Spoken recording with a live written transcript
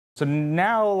So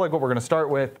now, like, what we're going to start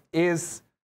with is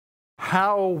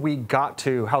how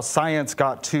science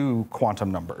got to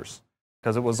quantum numbers,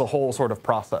 because it was a whole sort of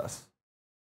process.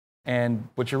 And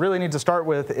what you really need to start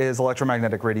with is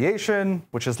electromagnetic radiation,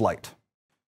 which is light.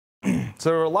 So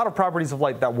there are a lot of properties of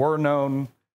light that were known.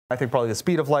 I think probably the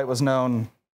speed of light was known.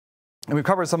 And we've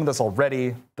covered some of this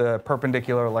already, the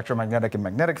perpendicular electromagnetic and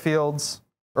magnetic fields,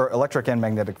 or electric and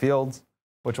magnetic fields,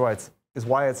 which is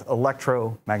why it's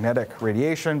electromagnetic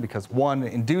radiation, because one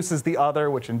induces the other,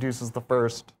 which induces the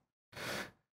first.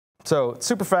 So it's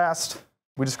super fast.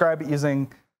 We describe it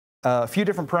using a few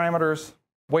different parameters.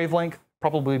 Wavelength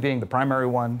probably being the primary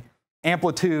one.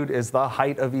 Amplitude is the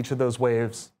height of each of those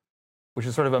waves, which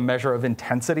is sort of a measure of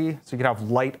intensity. So you could have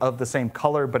light of the same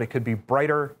color, but it could be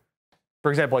brighter. For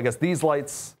example, I guess these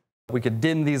lights, we could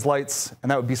dim these lights,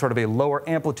 and that would be sort of a lower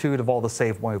amplitude of all the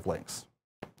saved wavelengths,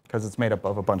 because it's made up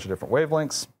of a bunch of different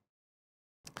wavelengths.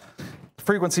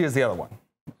 Frequency is the other one.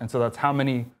 And so that's how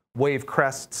many wave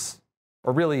crests,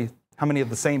 or really how many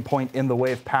of the same point in the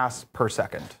wave pass per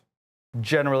second.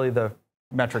 Generally the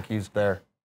metric used there.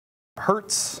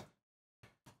 Hertz.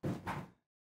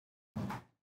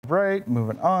 Right,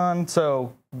 moving on.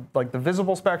 So like the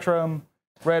visible spectrum,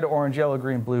 red, orange, yellow,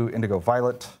 green, blue, indigo,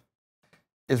 violet,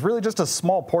 is really just a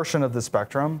small portion of the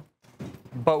spectrum.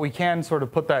 But we can sort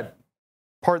of put that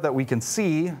part that we can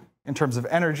see in terms of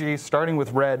energy, starting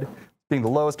with red being the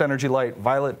lowest energy light,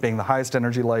 violet being the highest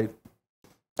energy light.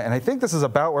 And I think this is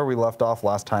about where we left off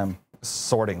last time,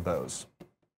 sorting those.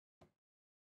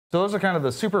 So those are kind of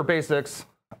the super basics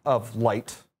of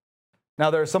light.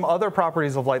 Now there are some other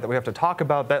properties of light that we have to talk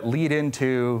about that lead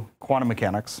into quantum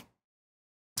mechanics.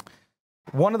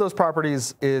 One of those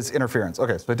properties is interference.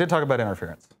 Okay, so I did talk about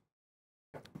interference.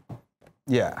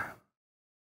 Yeah.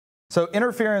 So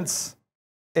interference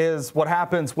is what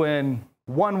happens when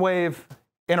one wave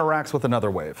interacts with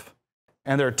another wave.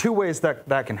 And there are two ways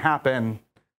that can happen.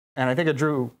 And I think I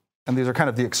drew, and these are kind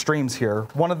of the extremes here.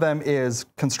 One of them is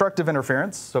constructive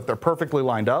interference. So if they're perfectly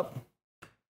lined up,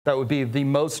 that would be the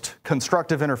most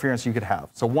constructive interference you could have.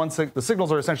 So the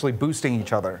signals are essentially boosting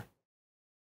each other.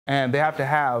 And they have to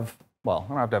have, well, they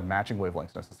don't have to have matching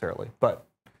wavelengths necessarily, but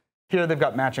here they've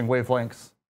got matching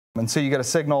wavelengths. And so you get a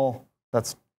signal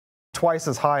that's twice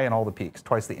as high in all the peaks,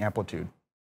 twice the amplitude.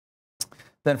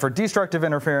 Then for destructive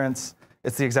interference,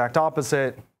 it's the exact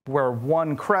opposite, where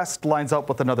one crest lines up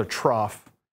with another trough.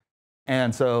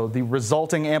 And so the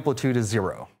resulting amplitude is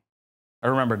 0. I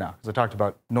remember now, because I talked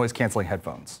about noise-canceling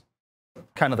headphones.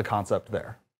 Kind of the concept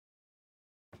there.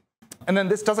 And then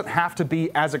this doesn't have to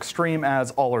be as extreme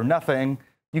as all or nothing.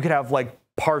 You could have like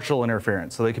partial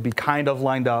interference. So they could be kind of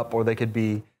lined up, or they could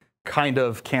be kind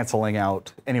of canceling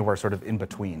out, anywhere sort of in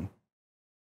between.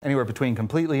 Anywhere between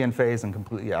completely in phase and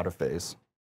completely out of phase.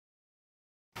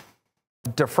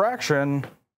 Diffraction,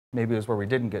 maybe is where we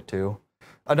didn't get to.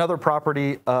 Another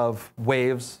property of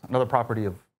waves, another property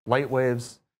of light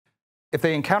waves. If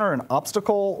they encounter an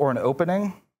obstacle or an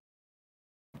opening,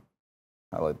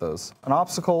 highlight those, an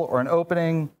obstacle or an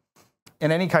opening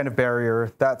in any kind of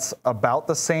barrier that's about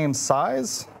the same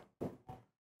size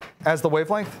as the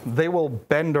wavelength, they will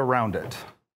bend around it.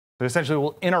 They essentially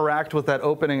will interact with that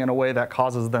opening in a way that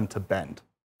causes them to bend.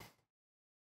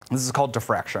 This is called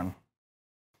diffraction.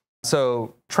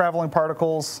 So traveling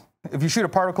particles, if you shoot a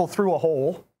particle through a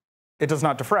hole, it does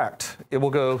not diffract. It will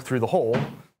go through the hole.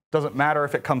 Doesn't matter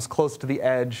if it comes close to the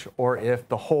edge or if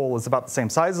the hole is about the same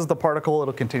size as the particle,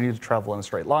 it'll continue to travel in a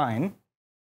straight line,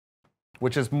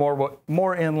 which is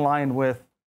more in line with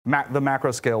the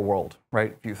macro scale world,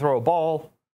 right? If you throw a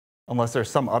ball, unless there's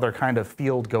some other kind of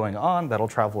field going on, that'll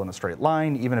travel in a straight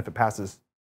line, even if it passes,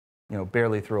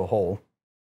 barely through a hole.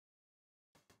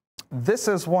 This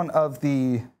is one of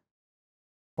the,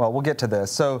 well, we'll get to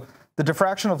this. So the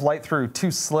diffraction of light through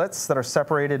two slits that are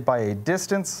separated by a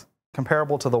distance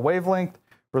comparable to the wavelength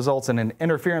results in an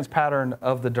interference pattern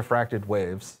of the diffracted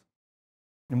waves.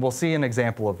 And we'll see an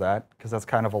example of that, because that's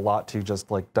kind of a lot to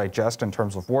just like digest in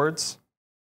terms of words.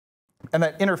 And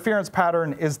that interference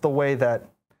pattern is the way that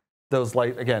those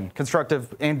light, again,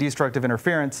 constructive and destructive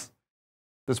interference,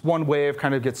 this one wave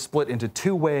kind of gets split into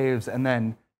two waves, and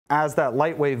then as that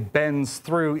light wave bends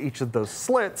through each of those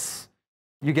slits,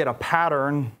 you get a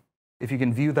pattern. If you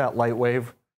can view that light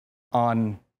wave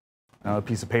on a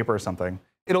piece of paper or something,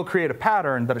 it'll create a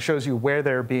pattern that shows you where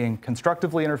they're being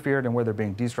constructively interfered and where they're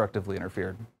being destructively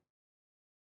interfered.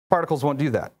 Particles won't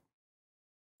do that.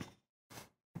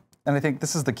 And I think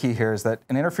this is the key here, is that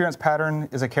an interference pattern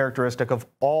is a characteristic of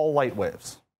all light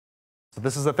waves. So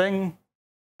this is a thing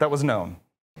that was known.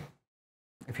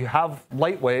 If you have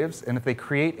light waves, and if they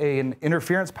create an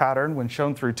interference pattern when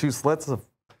shown through two slits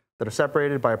that are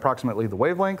separated by approximately the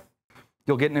wavelength,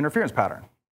 you'll get an interference pattern.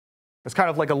 It's kind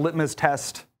of like a litmus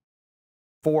test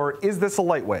for, is this a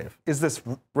light wave? Is this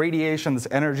radiation, this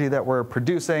energy that we're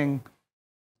producing,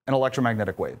 an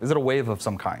electromagnetic wave? Is it a wave of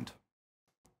some kind?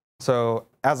 So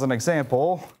as an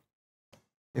example,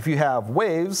 if you have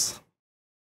waves,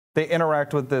 they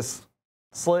interact with this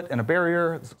slit in a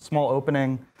barrier, small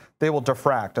opening, they will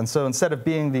diffract. And so instead of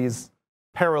being these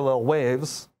parallel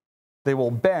waves, they will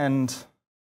bend,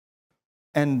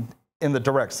 and in the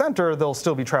direct center, they'll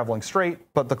still be traveling straight,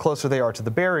 but the closer they are to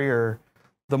the barrier,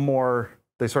 the more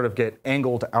they sort of get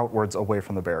angled outwards away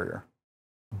from the barrier,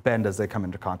 bend as they come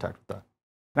into contact with that.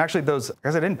 And actually those,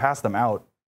 because I didn't pass them out,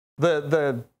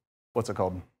 what's it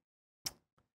called?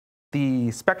 The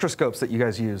spectroscopes that you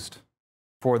guys used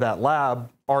for that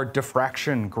lab are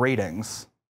diffraction gratings.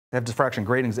 They have diffraction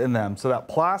gratings in them, so that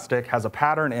plastic has a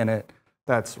pattern in it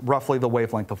that's roughly the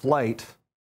wavelength of light,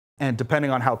 and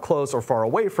depending on how close or far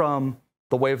away from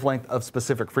the wavelength of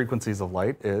specific frequencies of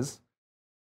light is,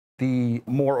 the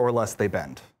more or less they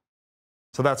bend.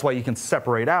 So that's why you can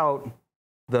separate out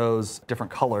those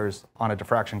different colors on a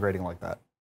diffraction grating like that,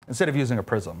 instead of using a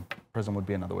prism. Prism would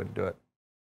be another way to do it.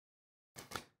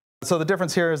 So the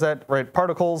difference here is that, right,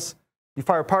 particles, you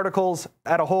fire particles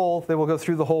at a hole, they will go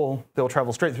through the hole, they'll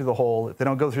travel straight through the hole. If they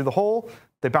don't go through the hole,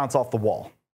 they bounce off the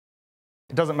wall.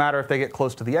 It doesn't matter if they get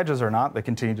close to the edges or not, they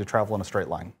continue to travel in a straight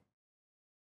line.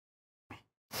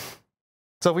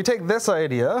 So if we take this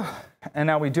idea, and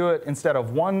now we do it instead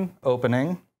of one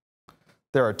opening,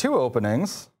 there are two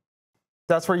openings,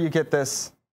 that's where you get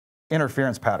this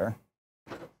interference pattern.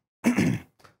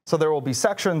 So there will be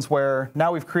sections where,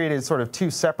 now we've created sort of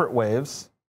two separate waves.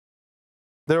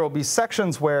 There will be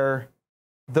sections where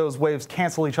those waves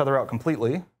cancel each other out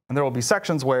completely, and there will be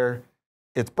sections where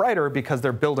it's brighter because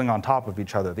they're building on top of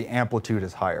each other. The amplitude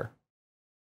is higher.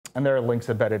 And there are links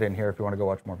embedded in here if you want to go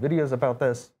watch more videos about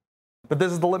this. But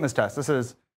this is the litmus test. This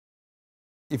is,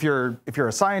 if you're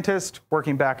a scientist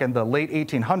working back in the late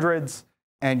 1800s,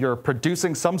 and you're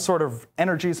producing some sort of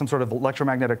energy, some sort of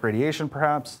electromagnetic radiation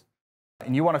perhaps,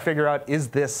 and you want to figure out, is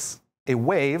this a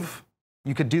wave?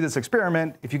 You could do this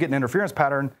experiment. If you get an interference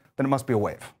pattern, then it must be a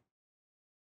wave.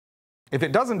 If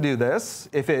it doesn't do this,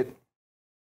 if it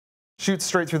shoots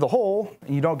straight through the hole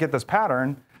and you don't get this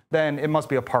pattern, then it must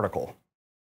be a particle.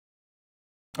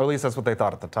 Or at least that's what they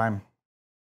thought at the time,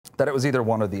 that it was either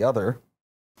one or the other.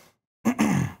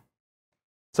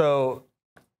 So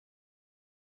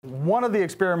one of the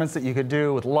experiments that you could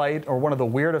do with light, or one of the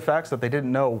weird effects that they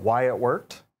didn't know why it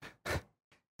worked,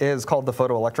 is called the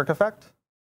photoelectric effect.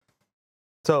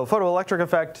 So photoelectric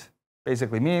effect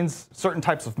basically means certain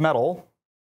types of metal,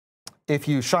 if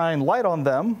you shine light on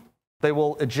them, they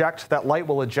will eject, that light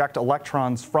will eject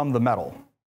electrons from the metal.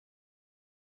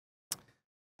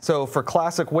 So for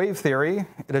classic wave theory,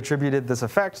 it attributed this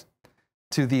effect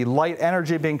to the light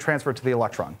energy being transferred to the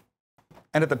electron.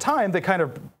 And at the time, they kind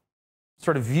of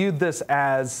sort of viewed this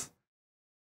as,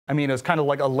 I mean, it was kind of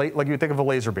like like you would think of a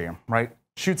laser beam, right?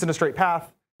 Shoots in a straight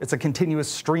path, it's a continuous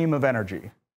stream of energy.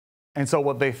 And so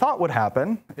what they thought would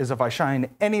happen is if I shine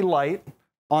any light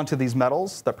onto these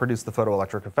metals that produce the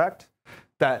photoelectric effect,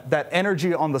 that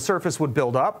energy on the surface would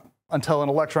build up until an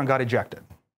electron got ejected.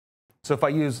 So if I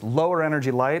use lower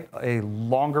energy light, a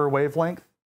longer wavelength,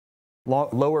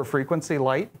 lower frequency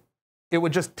light, it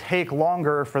would just take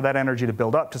longer for that energy to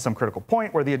build up to some critical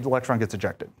point where the electron gets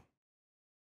ejected.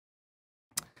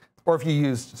 Or if you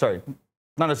used, sorry,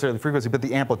 not necessarily the frequency, but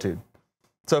the amplitude.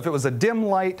 So if it was a dim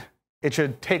light, it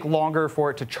should take longer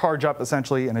for it to charge up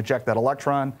essentially and eject that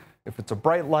electron. If it's a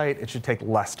bright light, it should take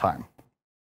less time.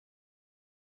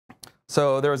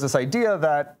 So there was this idea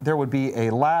that there would be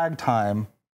a lag time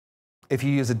if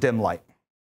you use a dim light.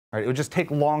 Right? It would just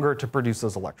take longer to produce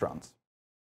those electrons.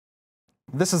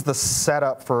 This is the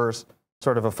setup for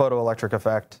sort of a photoelectric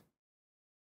effect.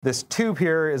 This tube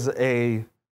here is a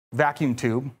vacuum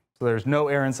tube, so there's no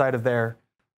air inside of there.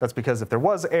 That's because if there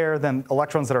was air, then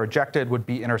electrons that are ejected would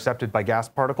be intercepted by gas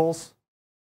particles.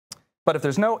 But if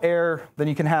there's no air, then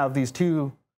you can have these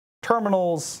two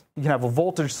terminals, you can have a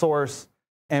voltage source,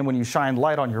 and when you shine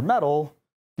light on your metal,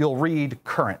 you'll read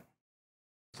current.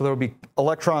 So there will be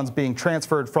electrons being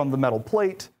transferred from the metal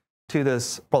plate to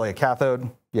this, probably a cathode.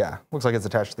 Yeah, looks like it's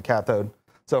attached to the cathode.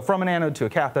 So from an anode to a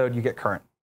cathode, you get current.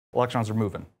 Electrons are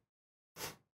moving.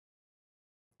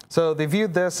 So they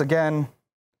viewed this, again,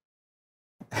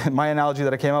 my analogy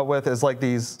that I came up with is like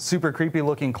these super creepy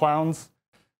looking clowns.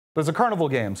 There's a carnival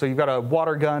game. So you've got a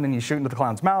water gun and you shoot into the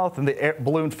clown's mouth and the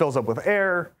balloon fills up with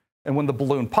air. And when the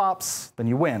balloon pops, then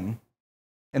you win.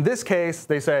 In this case,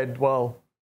 they said, well,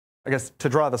 I guess to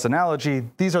draw this analogy,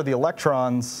 these are the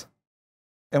electrons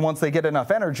And once they get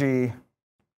enough energy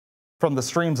from the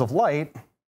streams of light,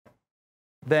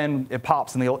 then it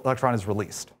pops and the electron is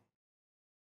released.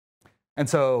 And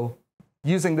so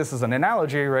using this as an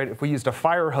analogy, right, if we used a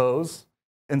fire hose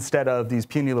instead of these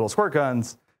puny little squirt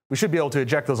guns, we should be able to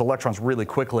eject those electrons really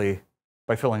quickly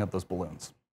by filling up those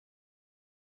balloons.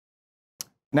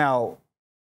 Now,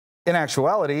 in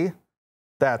actuality,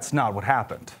 that's not what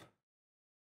happened.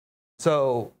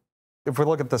 So if we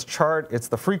look at this chart, it's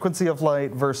the frequency of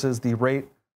light versus the rate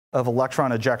of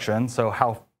electron ejection, so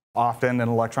how often an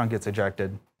electron gets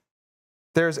ejected.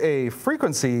 There's a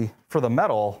frequency for the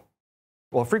metal,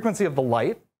 well, a frequency of the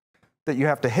light that you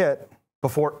have to hit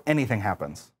before anything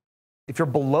happens. If you're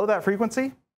below that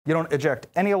frequency, you don't eject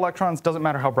any electrons, doesn't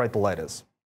matter how bright the light is.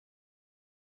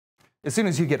 As soon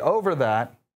as you get over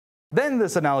that, then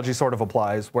this analogy sort of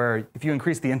applies, where if you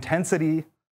increase the intensity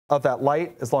of that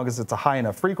light, as long as it's a high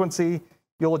enough frequency,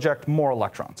 you'll eject more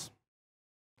electrons.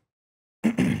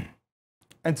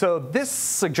 And so this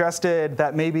suggested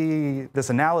that maybe this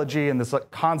analogy and this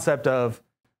concept of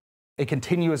a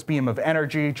continuous beam of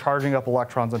energy charging up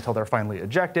electrons until they're finally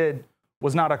ejected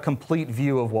was not a complete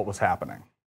view of what was happening.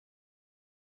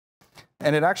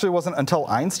 And it actually wasn't until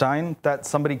Einstein that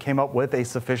somebody came up with a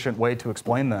sufficient way to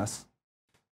explain this.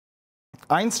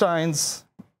 Einstein's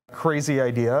crazy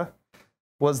idea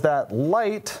was that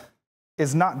light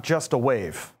is not just a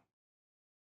wave.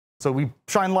 So we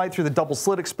shine light through the double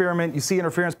slit experiment, you see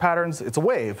interference patterns, it's a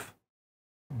wave.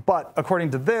 But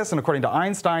according to this and according to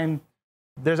Einstein,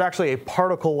 there's actually a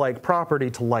particle-like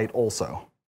property to light also.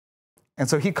 And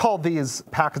so he called these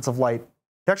packets of light,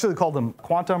 he actually called them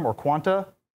quantum or quanta.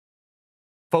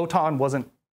 Photon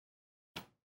wasn't,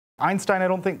 Einstein I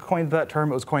don't think coined that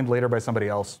term, it was coined later by somebody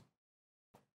else.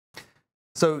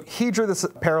 So he drew this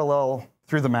parallel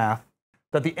through the math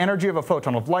that the energy of a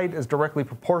photon of light is directly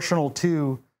proportional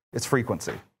to its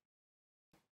frequency.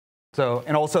 So,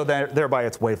 and also thereby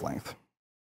its wavelength.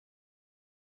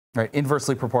 Right,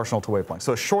 inversely proportional to wavelength.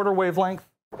 So a shorter wavelength,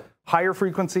 higher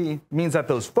frequency means that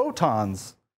those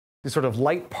photons, these sort of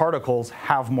light particles,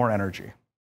 have more energy.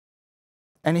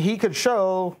 And he could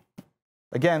show,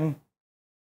 again,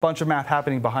 a bunch of math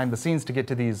happening behind the scenes to get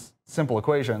to these simple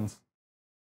equations,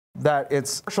 that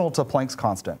it's proportional to Planck's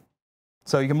constant.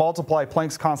 So you can multiply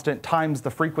Planck's constant times the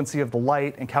frequency of the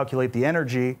light and calculate the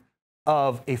energy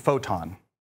of a photon.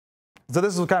 So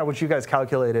this is kind of what you guys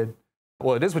calculated.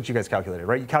 Well, it is what you guys calculated,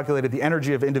 right? You calculated the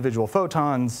energy of individual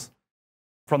photons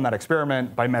from that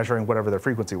experiment by measuring whatever their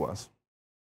frequency was.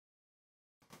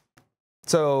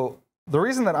 So the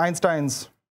reason that Einstein's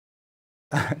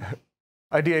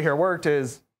idea here worked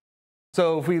is,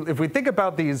 so if we think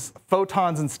about these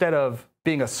photons instead of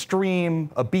being a stream,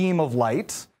 a beam of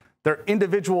light, they're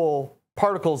individual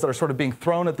particles that are sort of being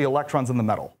thrown at the electrons in the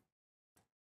metal.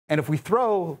 And if we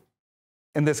throw,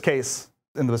 in this case,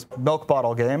 in this milk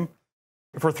bottle game,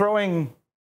 if we're throwing,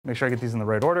 make sure I get these in the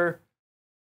right order,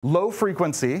 low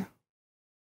frequency,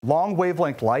 long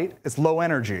wavelength light is low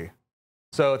energy.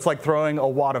 So it's like throwing a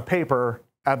wad of paper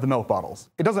at the milk bottles.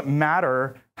 It doesn't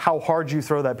matter how hard you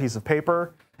throw that piece of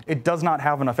paper, it does not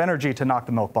have enough energy to knock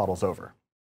the milk bottles over.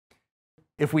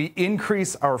 If we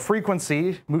increase our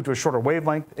frequency, move to a shorter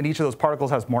wavelength, and each of those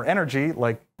particles has more energy,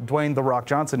 like Dwayne "The Rock"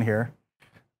 Johnson here.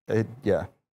 Yeah,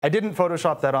 I didn't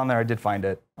Photoshop that on there. I did find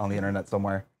it on the internet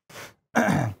somewhere.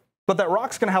 But that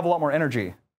rock's going to have a lot more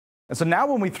energy. And so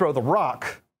now when we throw the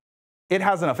rock, it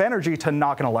has enough energy to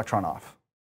knock an electron off.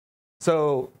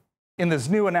 So in this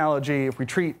new analogy, if we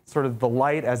treat sort of the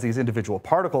light as these individual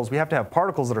particles, we have to have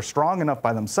particles that are strong enough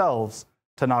by themselves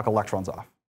to knock electrons off.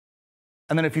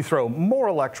 And then if you throw more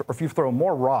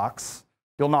rocks,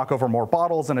 you'll knock over more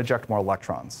bottles and eject more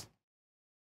electrons.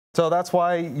 So that's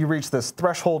why you reach this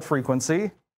threshold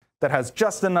frequency that has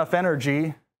just enough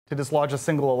energy to dislodge a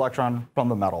single electron from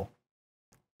the metal.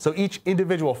 So each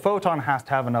individual photon has to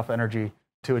have enough energy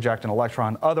to eject an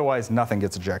electron, otherwise nothing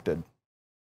gets ejected.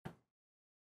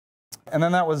 And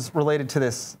then that was related to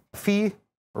this phi,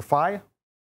 or phi, I think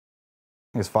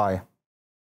it's phi,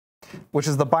 which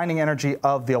is the binding energy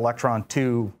of the electron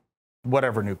to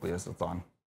whatever nucleus it's on.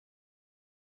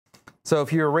 So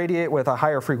if you irradiate with a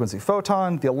higher frequency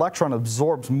photon, the electron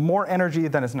absorbs more energy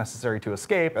than is necessary to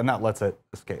escape, and that lets it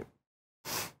escape.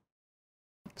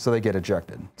 So they get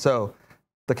ejected. So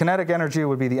the kinetic energy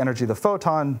would be the energy of the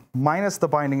photon minus the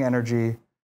binding energy,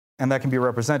 and that can be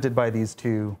represented by these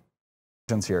two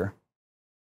functions here.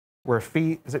 Where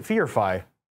phi, is it phi or phi?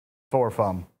 Pho or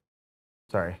phum?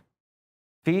 Sorry.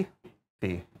 Phi?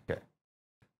 Phi, okay.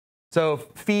 So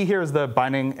phi here is the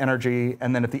binding energy,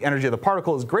 and then if the energy of the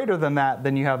particle is greater than that,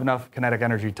 then you have enough kinetic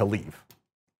energy to leave.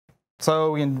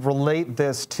 So we can relate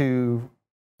this to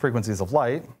frequencies of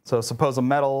light. So suppose a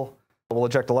metal will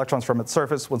eject electrons from its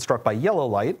surface when struck by yellow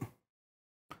light.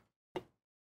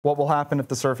 What will happen if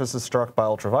the surface is struck by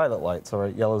ultraviolet light? So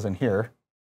right, yellow's in here.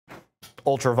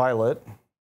 Ultraviolet,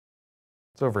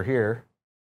 it's over here.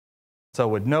 So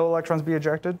would no electrons be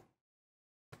ejected?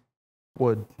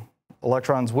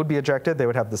 Electrons would be ejected. They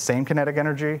would have the same kinetic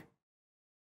energy.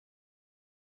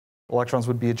 Electrons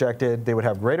would be ejected. They would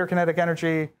have greater kinetic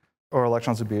energy, or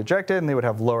electrons would be ejected and they would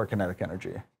have lower kinetic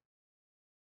energy.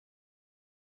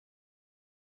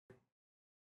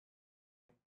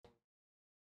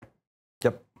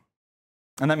 Yep.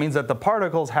 And that means that the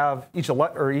particles have each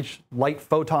light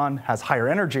photon has higher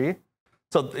energy.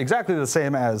 So exactly the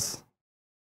same as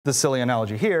this silly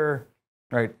analogy here,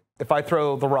 right? If I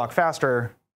throw the rock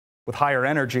faster with higher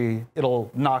energy,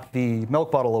 it'll knock the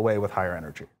milk bottle away with higher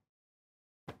energy.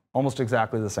 Almost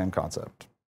exactly the same concept.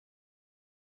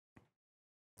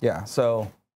 Yeah,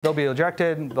 so they'll be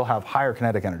ejected, they'll have higher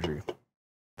kinetic energy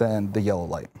than the yellow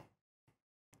light.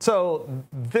 So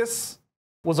this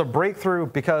was a breakthrough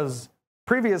because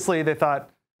previously they thought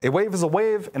a wave is a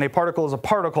wave and a particle is a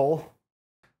particle.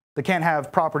 They can't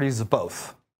have properties of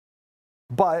both.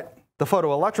 But the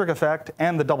photoelectric effect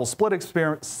and the double slit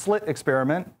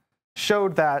experiment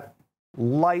showed that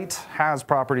light has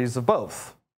properties of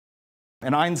both.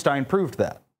 And Einstein proved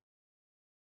that.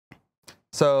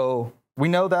 So we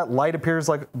know that light behaves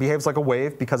like a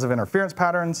wave because of interference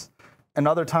patterns, and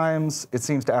other times it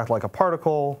seems to act like a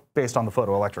particle based on the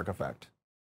photoelectric effect.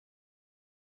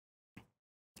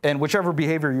 And whichever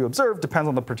behavior you observe depends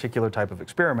on the particular type of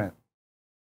experiment.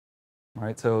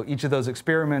 Right? So each of those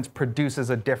experiments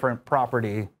produces a different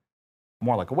property,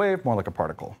 more like a wave, more like a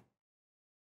particle.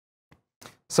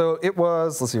 So it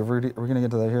was, let's see, are we going to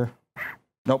get to that here?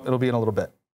 Nope, it'll be in a little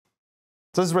bit.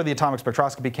 So this is where the atomic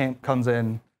spectroscopy comes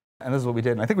in, and this is what we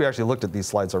did. And I think we actually looked at these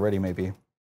slides already, maybe.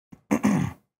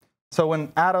 So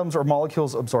when atoms or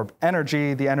molecules absorb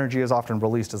energy, the energy is often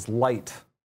released as light,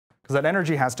 because that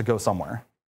energy has to go somewhere.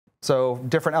 So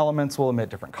different elements will emit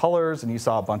different colors, and you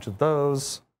saw a bunch of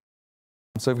those.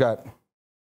 So we've got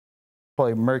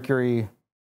probably mercury,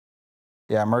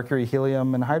 mercury,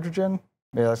 helium, and hydrogen.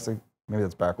 Maybe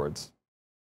that's backwards.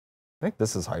 I think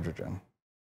this is hydrogen.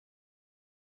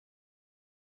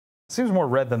 Seems more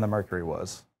red than the mercury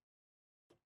was.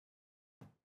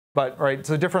 But right,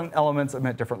 so different elements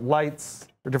emit different lights,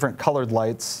 or different colored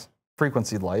lights,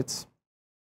 frequency lights.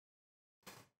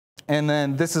 And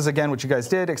then this is again what you guys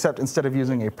did, except instead of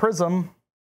using a prism,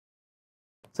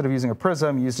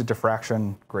 you used a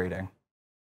diffraction grating.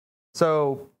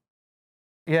 So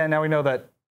yeah, now we know that,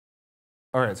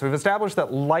 all right, so we've established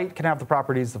that light can have the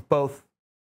properties of both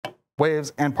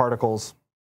waves and particles.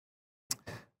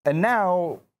 And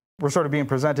now we're sort of being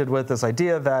presented with this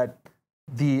idea that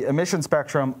the emission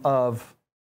spectrum of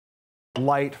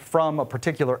light from a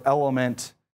particular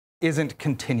element isn't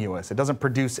continuous. It doesn't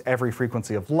produce every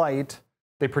frequency of light.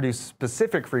 They produce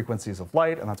specific frequencies of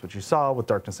light, and that's what you saw with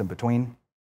darkness in between.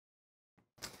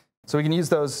 So we can use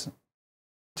those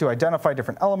to identify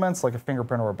different elements like a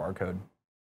fingerprint or a barcode.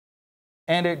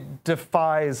 And it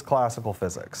defies classical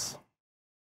physics.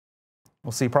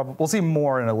 We'll see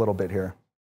more in a little bit here.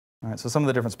 All right, so some of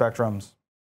the different spectrums,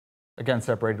 again,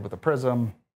 separated with a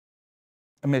prism,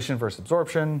 emission versus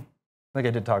absorption. I think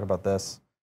I did talk about this.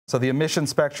 So the emission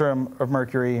spectrum of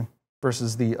mercury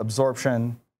versus the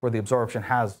absorption, where the absorption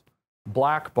has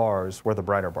black bars where the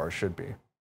brighter bars should be. You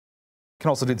can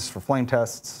also do this for flame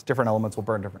tests. Different elements will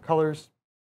burn different colors.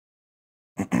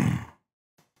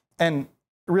 And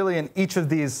really, in each of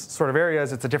these sort of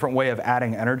areas, it's a different way of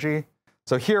adding energy.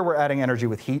 So here, we're adding energy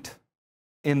with heat.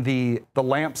 In the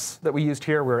lamps that we used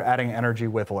here, we're adding energy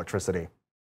with electricity.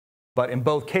 But in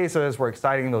both cases, we're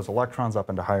exciting those electrons up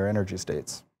into higher energy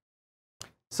states.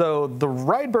 So the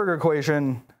Rydberg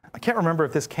equation, I can't remember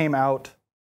if this came out.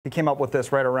 He came up with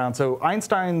this right around. So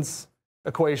Einstein's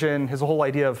equation, his whole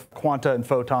idea of quanta and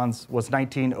photons was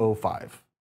 1905.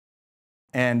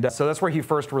 And so that's where he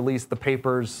first released the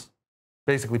papers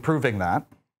basically proving that.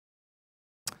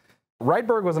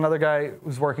 Rydberg was another guy who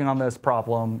was working on this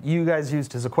problem. You guys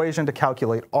used his equation to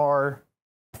calculate R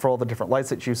for all the different lights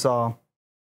that you saw,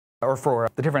 or for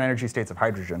the different energy states of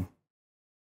hydrogen.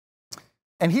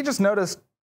 And he just noticed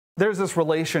there's this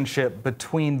relationship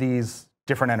between these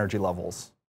different energy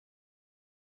levels.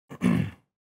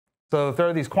 So if there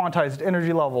are these quantized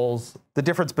energy levels, the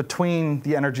difference between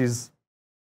the energies,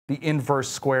 the inverse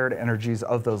squared energies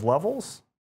of those levels,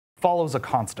 follows a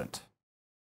constant.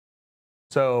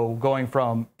 So going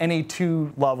from any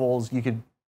two levels, you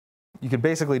could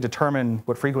basically determine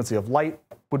what frequency of light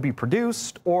would be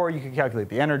produced, or you could calculate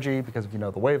the energy, because if you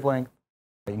know the wavelength,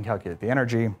 You can calculate the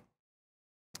energy.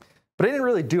 But he didn't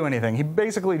really do anything. He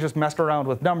basically just messed around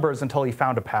with numbers until he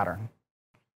found a pattern.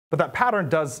 But that pattern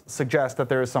does suggest that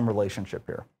there is some relationship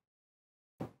here.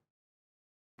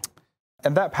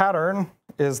 And that pattern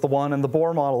is the one in the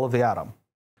Bohr model of the atom.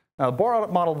 Now, the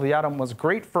Bohr model of the atom was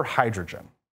great for hydrogen,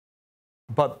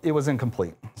 but it was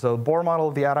incomplete. So the Bohr model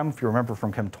of the atom, if you remember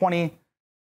from Chem 20,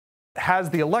 has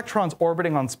the electrons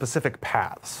orbiting on specific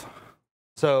paths.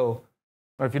 So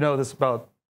if you know this about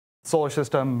the solar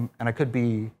system, and I could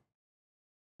be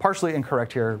partially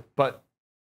incorrect here, but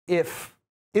if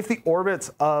the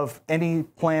orbits of any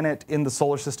planet in the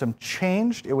solar system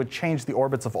changed, it would change the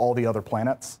orbits of all the other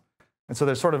planets. And so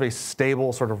there's sort of a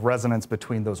stable sort of resonance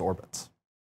between those orbits.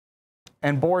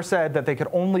 And Bohr said that they could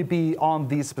only be on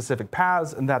these specific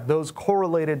paths and that those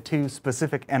correlated to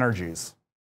specific energies.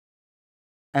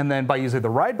 And then by using the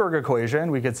Rydberg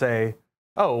equation, we could say,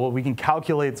 oh, well, we can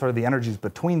calculate sort of the energies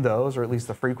between those, or at least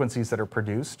the frequencies that are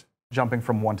produced, jumping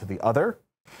from one to the other.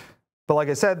 But like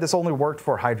I said, this only worked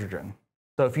for hydrogen.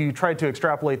 So if you tried to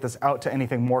extrapolate this out to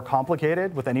anything more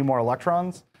complicated with any more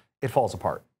electrons, it falls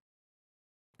apart.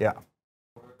 Yeah.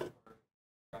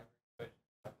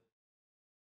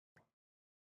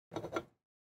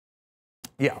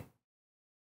 Yeah.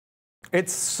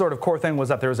 Its sort of core thing was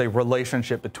that there was a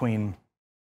relationship between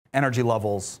energy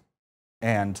levels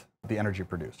and the energy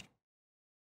produced.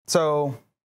 So,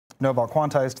 you know about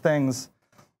quantized things.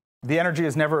 The energy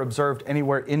is never observed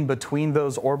anywhere in between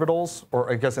those orbitals,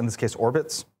 or I guess in this case,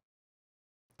 orbits.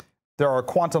 There are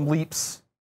quantum leaps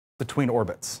between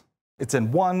orbits. It's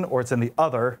in one or it's in the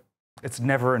other. It's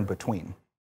never in between.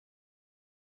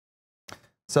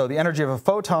 So the energy of a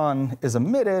photon is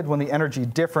emitted when the energy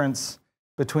difference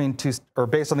between two, or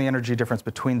based on the energy difference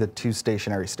between the two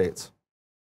stationary states.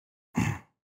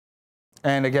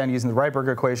 And again, using the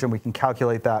Rydberg equation, we can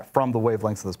calculate that from the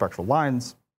wavelengths of the spectral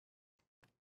lines,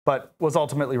 but was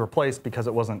ultimately replaced because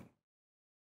it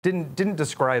didn't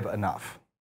describe enough.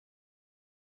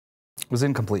 It was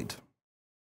incomplete.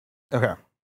 Okay.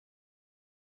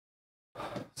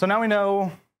 So now we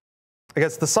know, I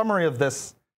guess the summary of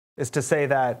this is to say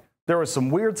that there was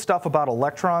some weird stuff about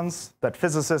electrons that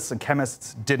physicists and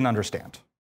chemists didn't understand.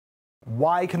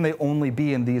 Why can they only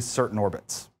be in these certain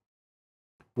orbits?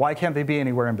 Why can't they be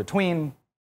anywhere in between?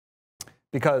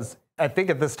 Because I think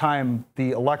at this time,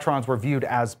 the electrons were viewed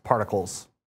as particles.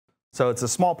 So it's a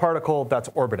small particle that's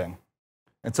orbiting.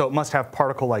 And so it must have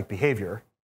particle-like behavior.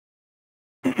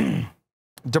 Louis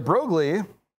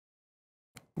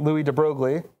de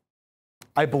Broglie,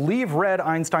 I believe read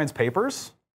Einstein's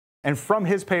papers, and from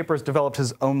his papers developed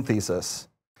his own thesis.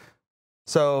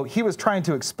 So he was trying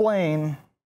to explain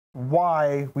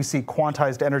why we see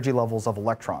quantized energy levels of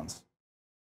electrons.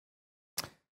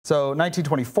 So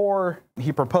 1924,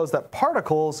 he proposed that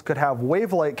particles could have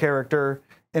wave-like character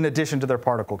in addition to their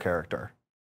particle character.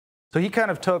 So he kind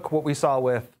of took what we saw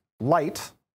with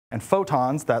light and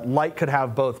photons, that light could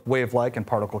have both wave-like and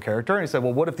particle character, and he said,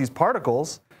 well, what if these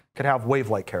particles could have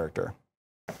wave-like character?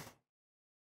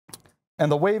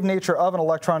 And the wave nature of an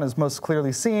electron is most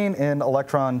clearly seen in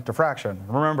electron diffraction.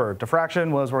 Remember,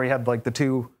 diffraction was where you had like the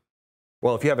two,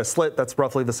 well, if you have a slit that's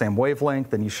roughly the same wavelength,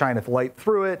 then you shine a light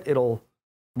through it, it'll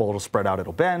spread out,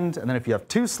 it'll bend. And then if you have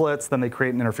two slits, then they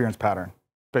create an interference pattern.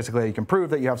 Basically, you can prove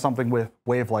that you have something with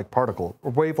wave-like particle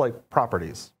or wave-like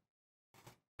properties.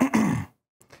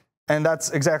 And that's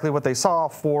exactly what they saw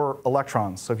for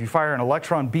electrons. So if you fire an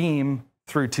electron beam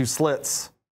through two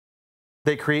slits,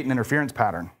 they create an interference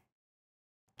pattern,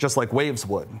 just like waves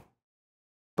would.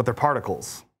 But they're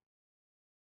particles.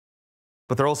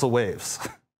 But they're also waves.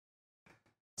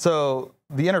 So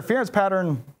the interference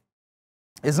pattern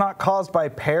is not caused by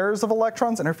pairs of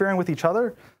electrons interfering with each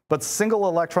other, but single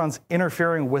electrons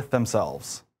interfering with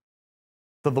themselves.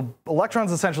 So the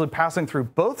electron's essentially passing through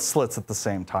both slits at the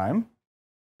same time,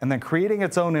 and then creating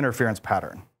its own interference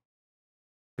pattern,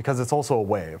 because it's also a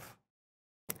wave.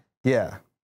 Yeah.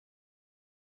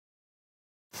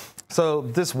 So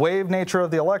this wave nature of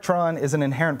the electron is an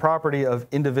inherent property of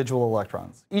individual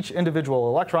electrons. Each individual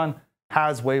electron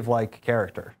has wave-like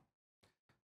character.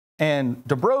 And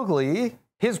de Broglie,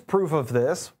 his proof of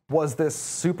this was this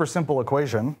super simple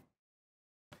equation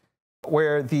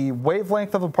where the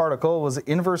wavelength of a particle was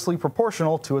inversely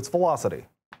proportional to its velocity.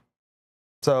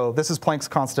 So this is Planck's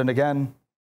constant again,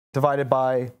 divided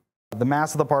by the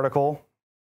mass of the particle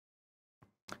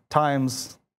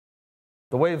times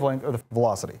the wavelength or the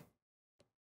velocity.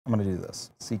 I'm going to do this,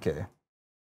 CK,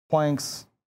 Planck's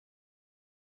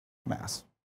mass.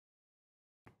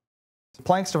 So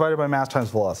Planck's divided by mass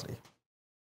times velocity.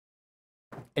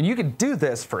 And you could do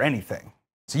this for anything.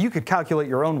 So you could calculate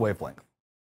your own wavelength.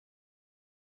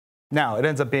 Now, it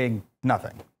ends up being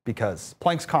nothing because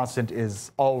Planck's constant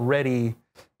is already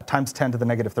times 10 to the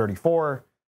negative 34.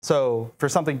 So for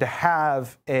something to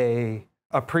have a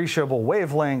appreciable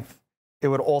wavelength, it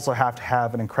would also have to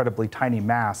have an incredibly tiny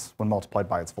mass when multiplied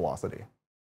by its velocity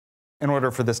in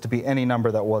order for this to be any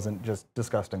number that wasn't just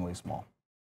disgustingly small.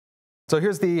 So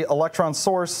here's the electron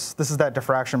source. This is that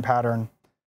diffraction pattern.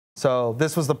 So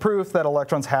this was the proof that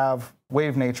electrons have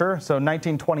wave nature. So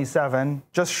 1927,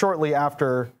 just shortly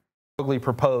after de Broglie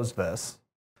proposed this,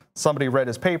 somebody read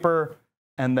his paper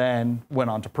and then went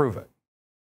on to prove it.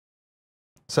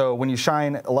 So when you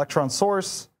shine electron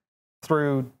source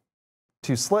through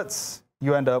two slits,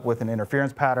 you end up with an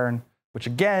interference pattern, which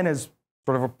again is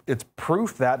sort of it's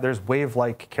proof that there's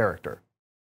wave-like character.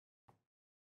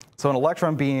 So an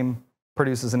electron beam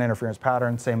produces an interference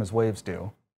pattern, same as waves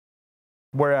do.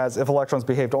 Whereas if electrons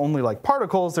behaved only like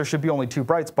particles, there should be only two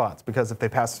bright spots, because if they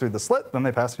pass through the slit, then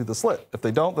they pass through the slit. If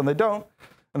they don't, then they don't,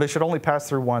 and they should only pass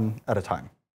through one at a time.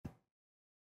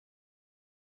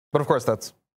 But of course,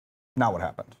 that's not what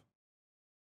happened.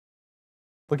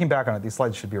 Looking back on it, these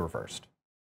slides should be reversed.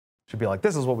 Should be like,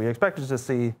 this is what we expected to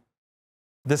see.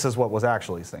 This is what was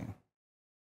actually seen.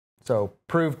 So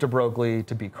proved de Broglie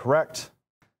to be correct,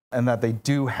 and that they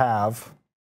do have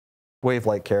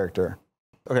wave-like character.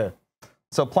 Okay,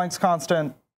 so Planck's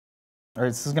constant, all right,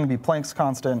 this is going to be Planck's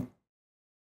constant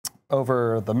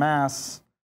over the mass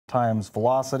times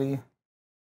velocity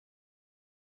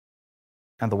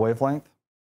and the wavelength.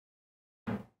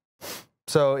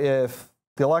 So if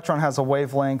the electron has a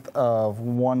wavelength of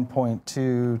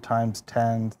 1.2 times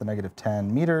 10 to the negative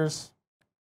 10 meters,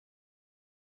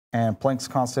 and Planck's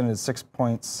constant is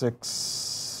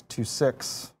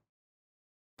 6.626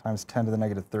 times 10 to the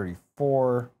negative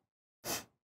 34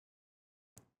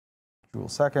 joule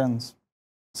seconds.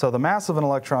 So the mass of an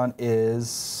electron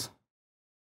is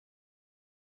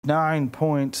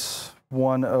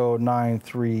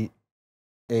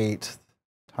 9.10938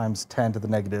 times 10 to the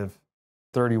negative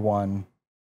 31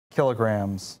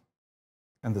 kilograms,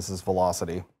 and this is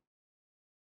velocity.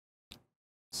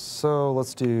 So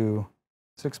let's do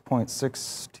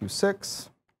 6.626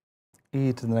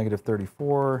 e to the negative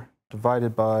 34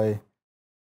 divided by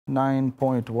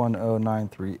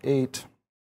 9.10938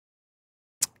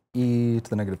 e to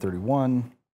the negative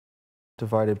 31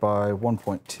 divided by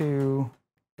 1.2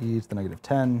 e to the negative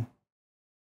 10.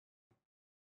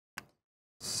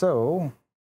 So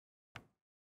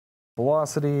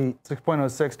velocity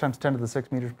 6.06 times 10 to the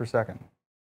 6 meters per second.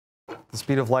 The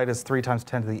speed of light is 3 times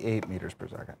 10 to the 8 meters per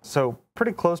second. So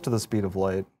pretty close to the speed of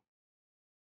light.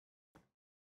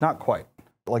 Not quite.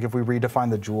 Like if we redefine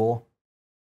the joule,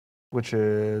 which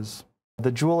is,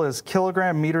 the joule is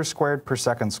kilogram meter squared per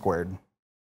second squared.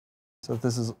 So if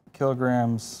this is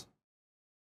kilograms,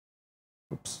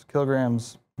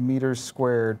 kilograms meters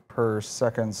squared per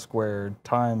second squared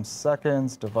times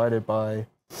seconds divided by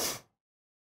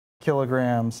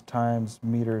kilograms times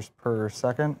meters per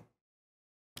second.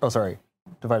 Oh, sorry,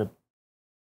 divided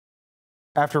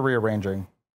after rearranging.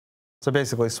 So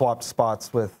basically swapped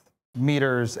spots with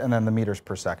meters and then the meters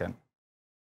per second.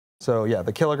 So yeah,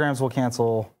 the kilograms will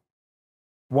cancel,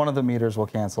 one of the meters will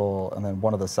cancel, and then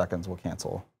one of the seconds will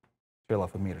cancel. So you're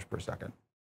left with meters per second.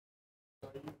 So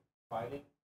are you dividing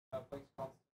Planck's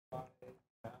constant by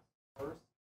mass first,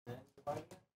 then dividing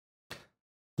it?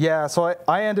 Yeah, so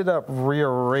I ended up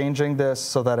rearranging this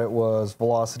so that it was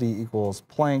velocity equals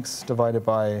Planck's divided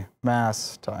by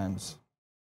mass times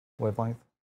wavelength.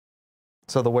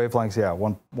 So the wavelengths, yeah,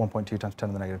 1.2 times 10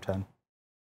 to the negative 10.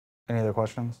 Any other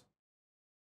questions?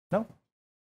 No?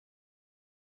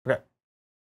 Okay.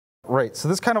 Right, so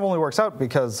this kind of only works out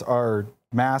because our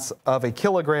mass of a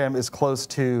kilogram is close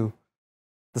to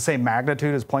the same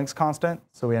magnitude as Planck's constant.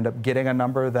 So we end up getting a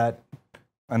number that,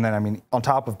 and then, I mean, on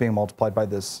top of being multiplied by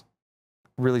this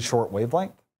really short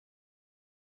wavelength,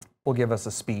 will give us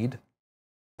a speed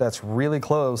that's really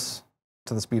close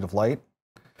to the speed of light.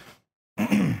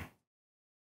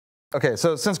 Okay,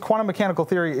 so since quantum mechanical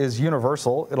theory is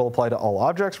universal, it'll apply to all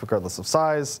objects, regardless of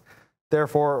size.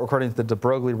 Therefore, according to the de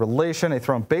Broglie relation, a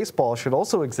thrown baseball should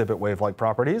also exhibit wave-like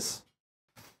properties.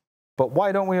 But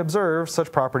why don't we observe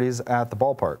such properties at the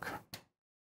ballpark?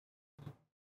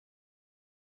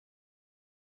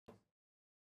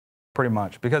 Pretty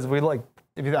much, because if we like,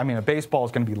 I mean, a baseball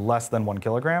is going to be less than 1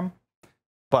 kilogram,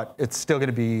 but it's still going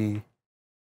to be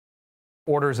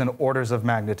orders and orders of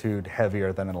magnitude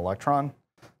heavier than an electron.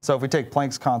 So if we take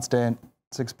Planck's constant,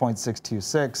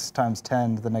 6.626 times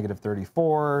 10 to the negative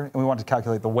 34, and we want to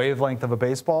calculate the wavelength of a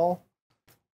baseball.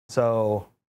 So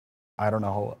I don't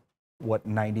know what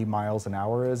 90 miles an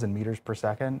hour is in meters per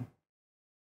second,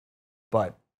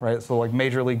 but right? So like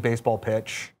Major League Baseball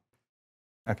pitch.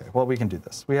 Okay, well, we can do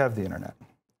this. We have the internet.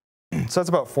 So that's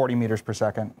about 40 meters per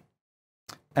second.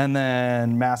 And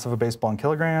then mass of a baseball in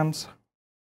kilograms.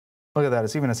 Look at that,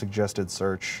 it's even a suggested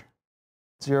search.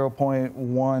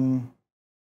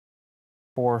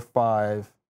 0.145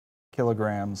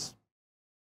 kilograms.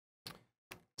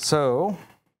 So,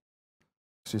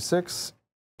 6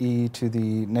 e to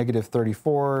the negative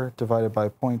 34 divided by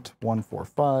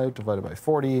 0.145 divided by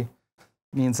 40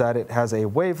 means that it has a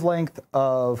wavelength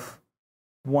of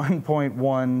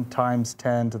 1.1 times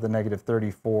 10 to the negative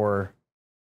 34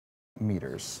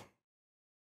 meters.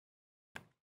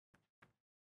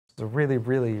 It's a really,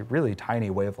 really, really tiny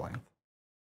wavelength,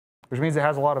 which means it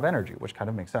has a lot of energy, which kind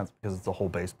of makes sense because it's a whole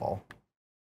baseball.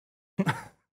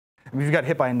 I mean, if you got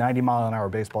hit by a 90-mile-an-hour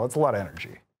baseball, it's a lot of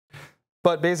energy.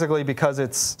 But basically, because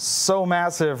it's so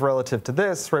massive relative to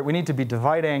this, right, we need to be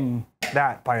dividing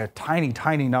that by a tiny,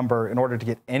 tiny number in order to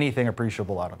get anything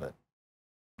appreciable out of it.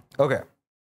 Okay,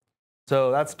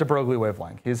 so that's de Broglie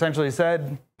wavelength. He essentially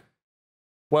said,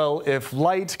 well, if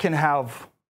light can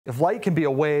be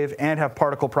a wave and have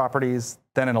particle properties,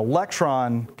 then an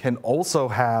electron can also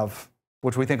have,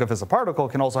 which we think of as a particle,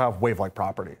 can also have wave-like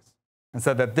properties. And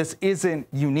said that this isn't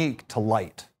unique to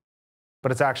light,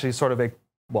 but it's actually sort of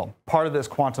part of this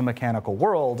quantum mechanical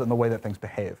world and the way that things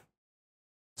behave.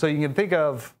 So you can think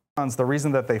of the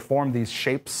reason that they form these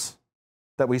shapes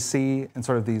that we see in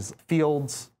sort of these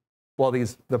fields, well,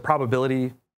 the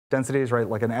probability densities, right?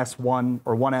 Like an S1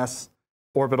 or 1s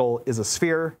orbital is a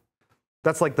sphere.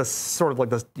 That's like the sort of like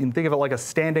this, you can think of it like a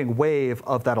standing wave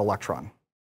of that electron.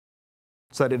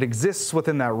 So that it exists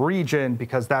within that region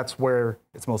because that's where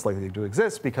it's most likely to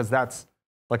exist, because that's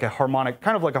like a harmonic,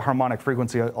 kind of like a harmonic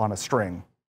frequency on a string,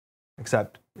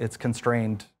 except it's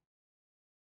constrained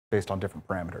based on different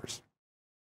parameters.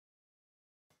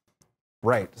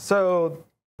 Right, so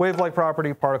wave-like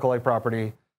property, particle-like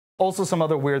property, also some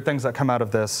other weird things that come out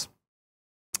of this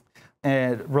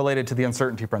and related to the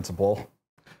uncertainty principle.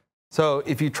 So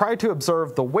if you try to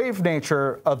observe the wave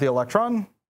nature of the electron,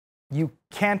 you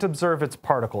can't observe its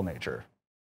particle nature.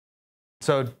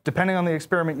 So depending on the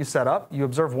experiment you set up, you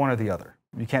observe one or the other.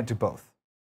 You can't do both.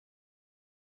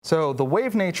 So the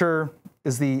wave nature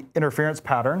is the interference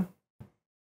pattern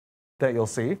that you'll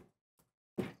see.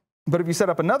 But if you set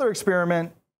up another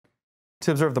experiment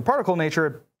to observe the particle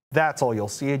nature, that's all you'll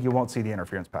see, and you won't see the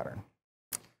interference pattern.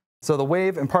 So the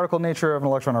wave and particle nature of an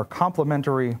electron are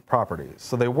complementary properties.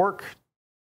 So they work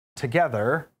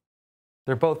together.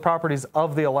 They're both properties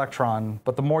of the electron,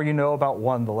 but the more you know about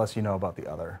one, the less you know about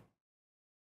the other,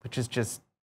 which is just,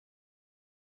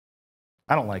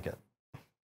 I don't like it.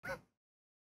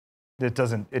 It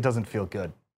doesn't feel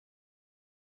good.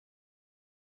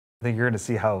 I think you're going to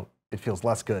see how it feels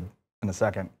less good in a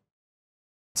second.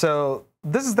 So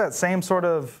this is that same sort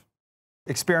of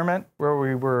experiment where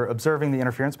we were observing the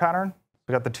interference pattern.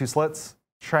 We got the two slits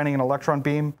shining an electron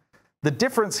beam. The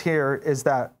difference here is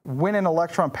that when an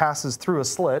electron passes through a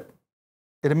slit,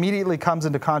 it immediately comes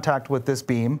into contact with this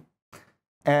beam.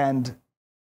 And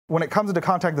when it comes into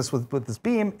contact with this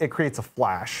beam, it creates a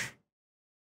flash.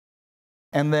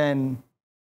 And then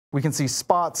we can see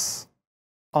spots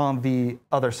on the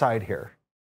other side here.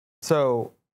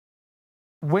 So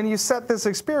when you set this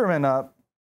experiment up,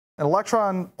 an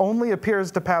electron only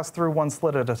appears to pass through one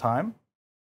slit at a time,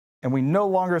 and we no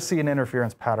longer see an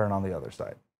interference pattern on the other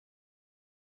side.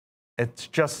 It's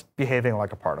just behaving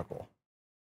like a particle.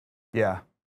 Yeah.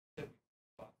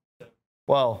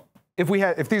 Well,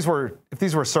 if these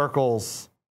were circles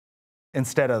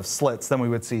instead of slits, then we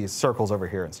would see circles over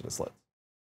here instead of slits.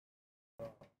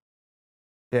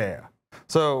 Yeah.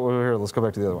 So here, let's go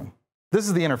back to the other one. This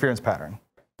is the interference pattern.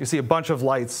 You see a bunch of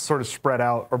lights sort of spread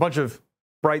out, or a bunch of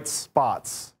bright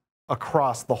spots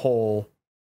across the whole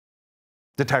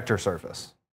detector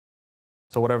surface.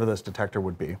 So whatever this detector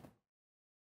would be.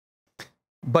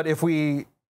 But if we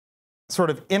sort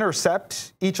of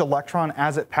intercept each electron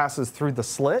as it passes through the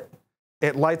slit,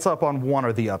 it lights up on one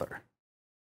or the other.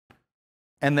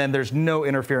 And then there's no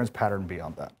interference pattern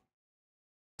beyond that.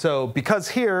 So because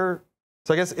here,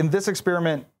 so I guess in this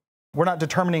experiment, we're not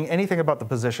determining anything about the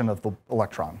position of the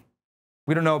electron.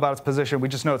 We don't know about its position. We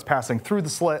just know it's passing through the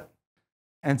slit.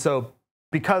 And so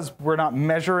because we're not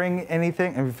measuring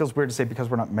anything, and it feels weird to say because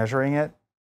we're not measuring it,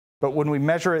 but when we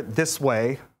measure it this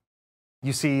way,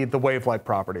 you see the wave-like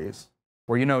properties,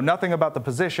 where you know nothing about the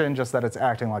position, just that it's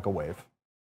acting like a wave.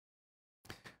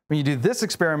 When you do this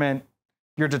experiment,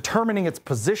 you're determining its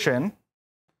position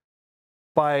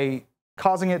by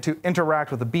causing it to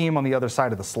interact with the beam on the other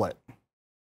side of the slit.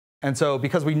 And so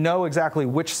because we know exactly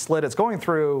which slit it's going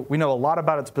through, we know a lot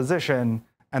about its position,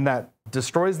 and that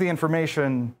destroys the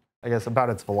information, I guess, about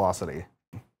its velocity.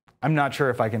 I'm not sure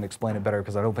if I can explain it better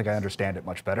because I don't think I understand it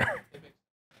much better.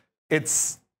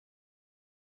 It's,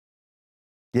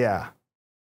 yeah.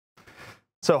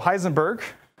 So Heisenberg,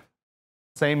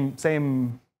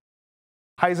 same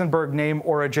Heisenberg name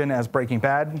origin as Breaking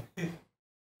Bad.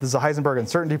 This is a Heisenberg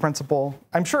uncertainty principle.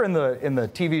 I'm sure in the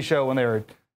TV show when they were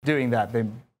doing that, they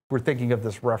were thinking of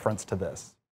this reference to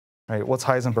this. Right? What's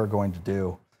Heisenberg going to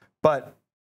do? But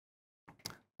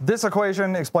this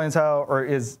equation explains how, or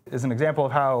is an example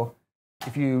of how,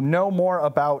 if you know more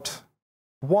about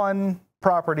one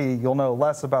property, you'll know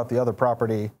less about the other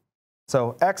property.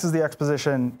 So x is the x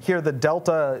position. Here, the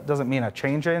delta doesn't mean a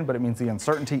change in, but it means the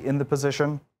uncertainty in the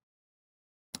position,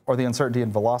 or the uncertainty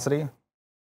in velocity.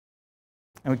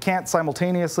 And we can't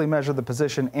simultaneously measure the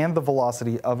position and the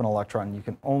velocity of an electron. You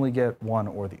can only get one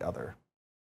or the other.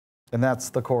 And that's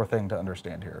the core thing to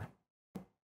understand here.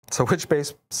 So which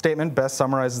base statement best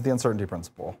summarizes the uncertainty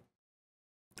principle?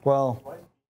 Well,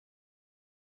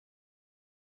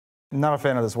 I'm not a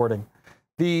fan of this wording.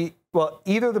 Well,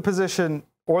 either the position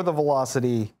or the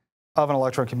velocity of an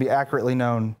electron can be accurately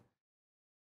known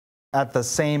at the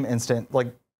same instant.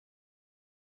 Like,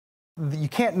 you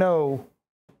can't know,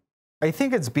 I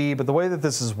think it's B, but the way that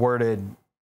this is worded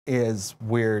is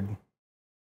weird.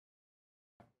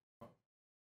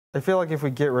 I feel like if we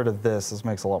get rid of this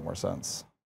makes a lot more sense.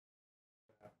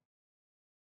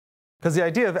 Because the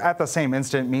idea of at the same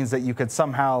instant means that you could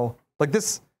somehow, like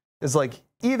this is like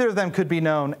either of them could be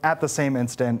known at the same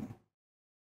instant,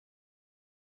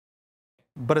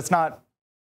 but it's not,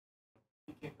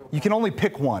 you can only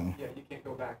pick one. Yeah, you can't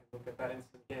go back and look at that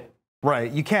instant again.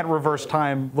 Right, you can't reverse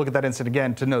time, look at that instant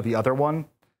again to know the other one.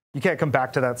 You can't come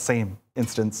back to that same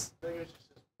instance. I think it's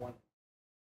just one.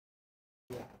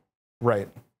 Yeah. Right.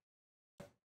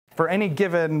 For any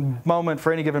given moment,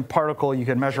 for any given particle, you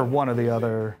can measure one or the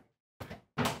other.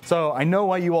 So I know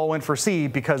why you all went for C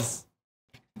because,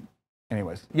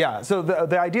 anyways, yeah. So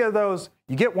the idea of those,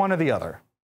 you get one or the other.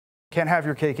 Can't have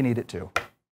your cake and eat it too.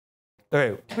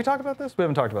 Okay, did we talk about this? We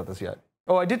haven't talked about this yet.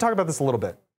 Oh, I did talk about this a little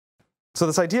bit. So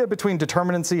this idea between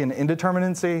determinacy and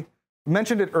indeterminacy, I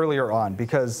mentioned it earlier on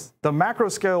because the macro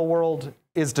scale world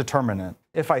is determinate.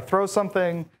 If I throw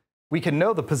something, we can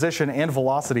know the position and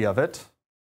velocity of it,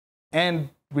 and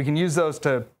we can use those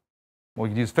to, well, we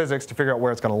can use physics to figure out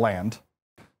where it's going to land.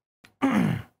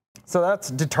 So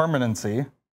that's determinacy.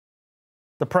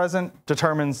 The present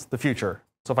determines the future.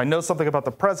 So if I know something about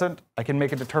the present, I can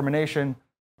make a determination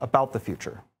about the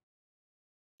future.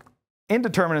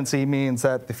 Indeterminacy means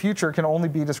that the future can only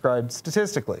be described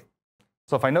statistically.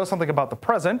 So if I know something about the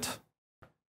present,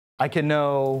 I can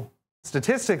know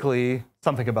statistically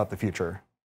something about the future.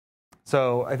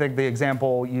 So I think the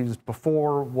example used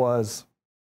before was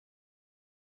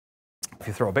if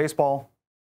you throw a baseball.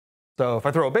 So if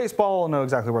I throw a baseball, I'll know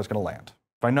exactly where it's going to land.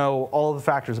 If I know all of the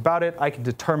factors about it, I can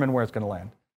determine where it's going to land.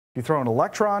 If you throw an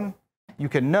electron, you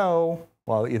can know,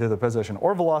 well, either the position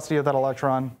or velocity of that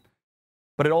electron,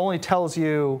 but it only tells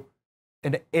you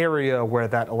an area where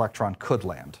that electron could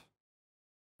land.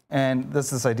 And this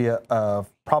is this idea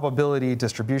of probability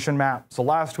distribution map. So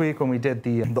last week when we did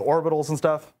the orbitals and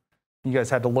stuff, you guys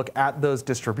had to look at those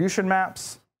distribution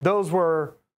maps. Those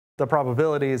were the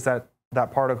probabilities that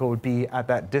that particle would be at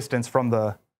that distance from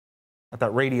at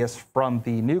that radius from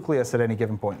the nucleus at any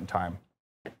given point in time.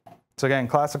 So again,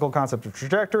 classical concept of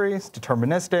trajectories,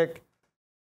 deterministic.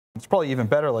 It's probably even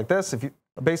better like this. If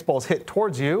a baseball is hit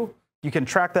towards you, you can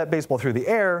track that baseball through the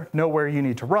air, know where you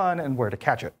need to run and where to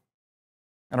catch it.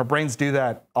 And our brains do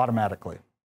that automatically.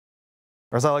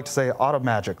 Or as I like to say,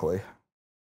 automagically.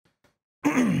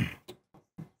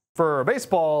 For a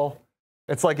baseball,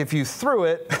 it's like if you threw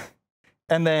it,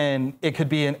 and then it could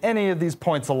be in any of these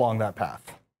points along that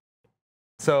path.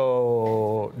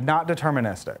 So not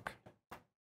deterministic.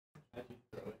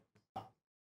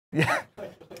 Yeah.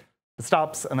 It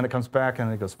stops, and then it comes back, and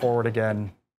then it goes forward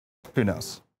again. Who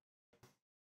knows?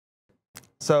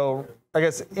 So I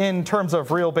guess in terms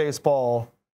of real baseball,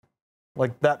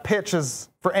 like that pitch is,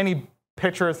 for any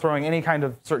pitcher throwing any kind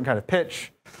of certain kind of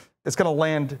pitch, it's going to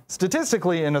land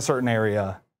statistically in a certain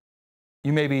area.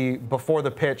 You maybe, before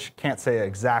the pitch, can't say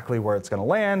exactly where it's going to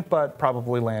land, but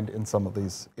probably land in some of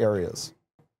these areas.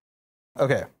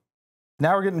 OK,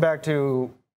 now we're getting back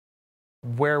to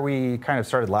where we kind of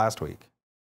started last week.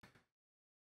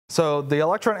 So the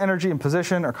electron energy and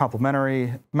position are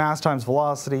complementary. Mass times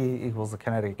velocity equals the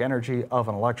kinetic energy of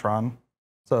an electron.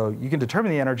 So you can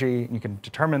determine the energy, you can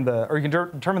determine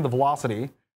determine the velocity,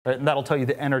 right? And that'll tell you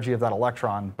the energy of that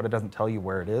electron, but it doesn't tell you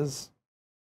where it is.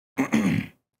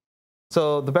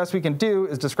 So the best we can do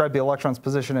is describe the electron's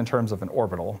position in terms of an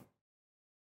orbital.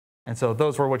 And so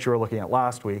those were what you were looking at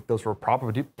last week. Those were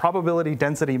probability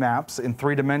density maps in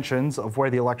 3 dimensions of where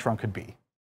the electron could be,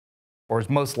 or is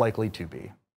most likely to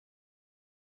be.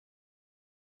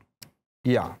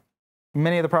 Yeah.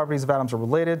 Many of the properties of atoms are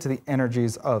related to the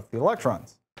energies of the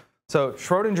electrons. So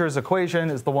Schrödinger's equation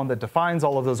is the one that defines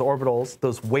all of those orbitals,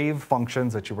 those wave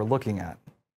functions that you were looking at.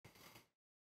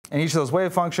 And each of those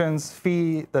wave functions,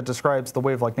 phi, that describes the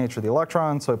wave-like nature of the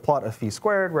electron. So a plot of phi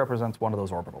squared represents one of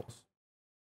those orbitals.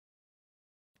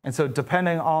 And so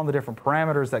depending on the different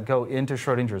parameters that go into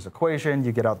Schrödinger's equation,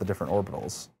 you get out the different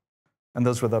orbitals. And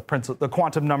those were the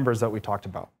quantum numbers that we talked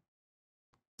about.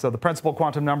 So the principal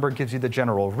quantum number gives you the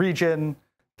general region.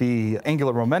 The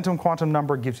angular momentum quantum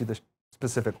number gives you the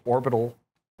specific orbital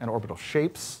and orbital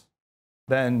shapes.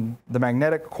 Then the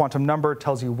magnetic quantum number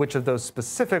tells you which of those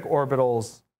specific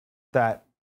orbitals that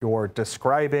you're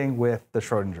describing with the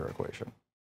Schrödinger equation.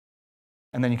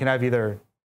 And then you can have either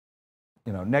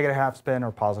negative half spin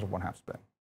or positive 1/2 spin.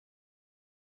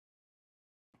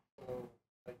 So,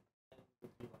 like,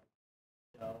 would be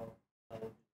like L,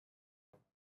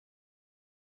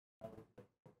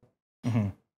 Mm-hmm.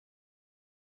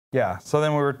 Yeah. So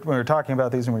then when we were talking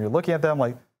about these and when you're looking at them,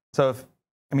 like, so if,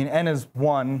 n is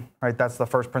 1, right? That's the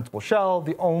first principal shell.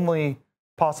 The only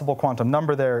possible quantum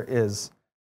number there is,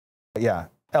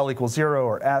 L equals 0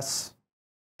 or S.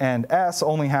 And S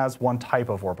only has one type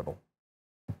of orbital.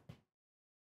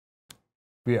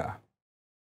 Yeah.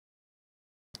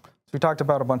 So we talked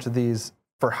about a bunch of these.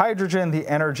 For hydrogen, the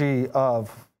energy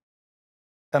of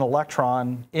an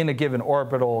electron in a given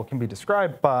orbital can be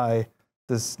described by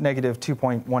this negative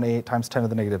 2.18 times 10 to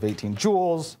the negative 18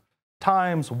 joules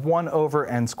times 1 over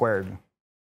n squared,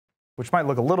 which might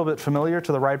look a little bit familiar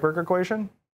to the Rydberg equation,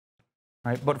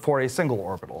 right? But for a single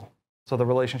orbital. So the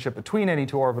relationship between any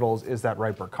 2 orbitals is that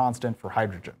Rydberg constant for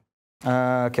hydrogen.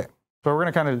 Okay, so we're going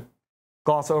to kind of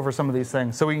gloss over some of these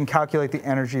things. So we can calculate the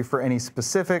energy for any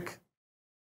specific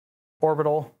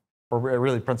orbital, or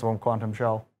really principal quantum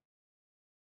shell.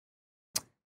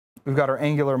 We've got our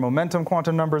angular momentum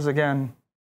quantum numbers again.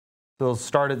 So they'll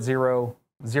start at 0.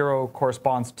 0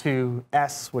 corresponds to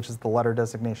S, which is the letter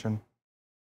designation.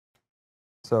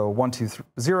 So 1, 2,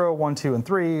 0, 1, 2, and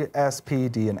 3, S, P,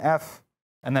 D, and F.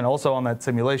 And then also on that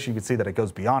simulation, you can see that it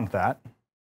goes beyond that.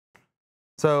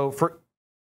 So for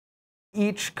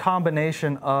each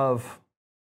combination of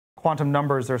quantum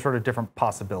numbers, there are sort of different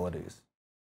possibilities.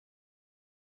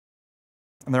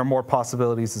 And there are more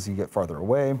possibilities as you get farther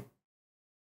away.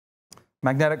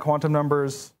 Magnetic quantum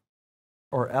numbers,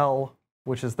 or L,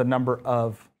 which is the number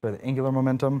of the angular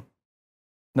momentum.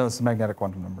 No, it's the magnetic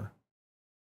quantum number.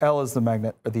 L is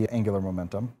the angular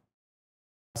momentum.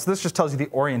 So this just tells you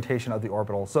the orientation of the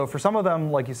orbital. So for some of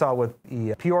them, like you saw with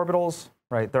the p orbitals,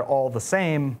 right, they're all the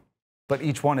same, but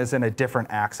each one is in a different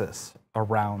axis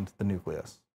around the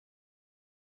nucleus.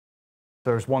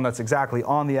 There's one that's exactly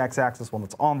on the x-axis, one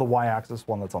that's on the y-axis,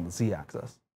 one that's on the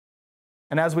z-axis.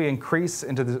 And as we increase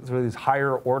into these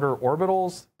higher order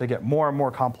orbitals, they get more and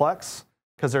more complex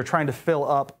because they're trying to fill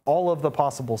up all of the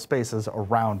possible spaces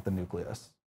around the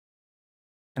nucleus.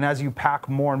 And as you pack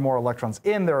more and more electrons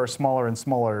in, there are smaller and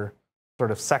smaller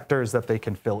sort of sectors that they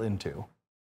can fill into.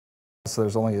 So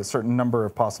there's only a certain number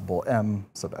of possible m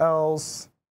sub l's.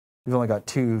 We've only got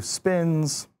 2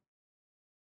 spins.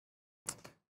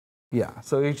 Yeah,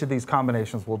 so each of these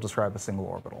combinations will describe a single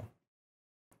orbital.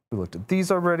 We looked at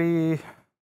these already.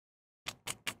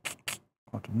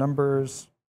 Quantum numbers.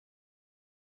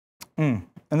 And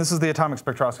this is the atomic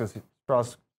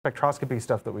spectroscopy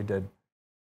stuff that we did,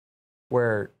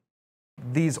 where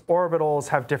these orbitals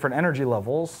have different energy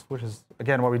levels, which is,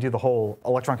 again, why we do the whole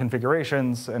electron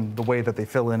configurations and the way that they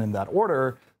fill in that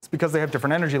order. It's because they have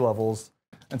different energy levels.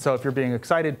 And so if you're being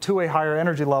excited to a higher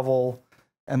energy level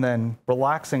and then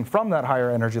relaxing from that higher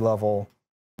energy level,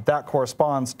 that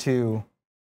corresponds to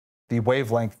the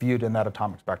wavelength viewed in that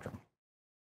atomic spectrum.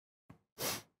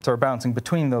 So we're bouncing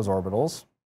between those orbitals.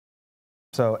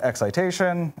 So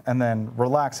excitation and then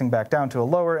relaxing back down to a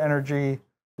lower energy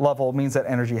level means that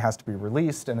energy has to be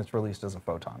released, and it's released as a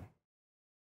photon,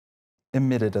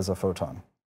 emitted as a photon.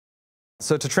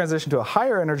 So to transition to a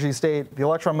higher energy state, the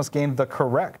electron must gain the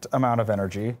correct amount of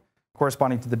energy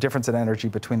corresponding to the difference in energy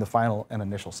between the final and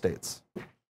initial states.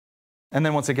 And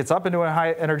then once it gets up into a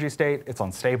high energy state, it's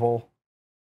unstable.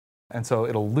 And so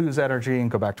it'll lose energy and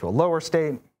go back to a lower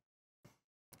state.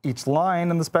 Each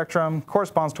line in the spectrum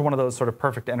corresponds to one of those sort of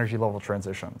perfect energy level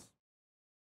transitions,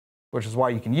 which is why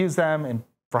you can use them, and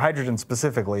for hydrogen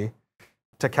specifically,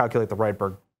 to calculate the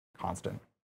Rydberg constant.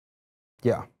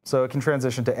 Yeah, so it can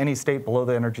transition to any state below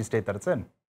the energy state that it's in.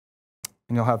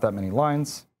 and you'll have that many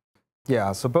lines.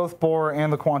 Yeah, so both Bohr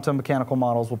and the quantum mechanical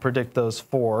models will predict those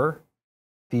for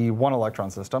the one electron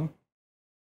system,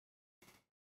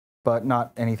 but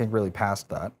not anything really past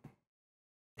that.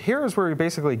 Here is where we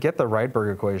basically get the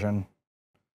Rydberg equation.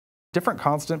 Different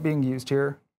constant being used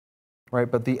here,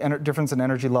 right? But the difference in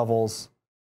energy levels,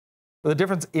 the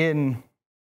difference in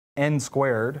n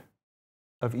squared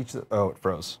of each, oh, it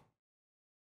froze.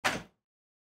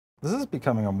 This is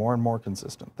becoming a more and more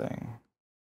consistent thing.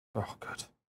 Oh, good.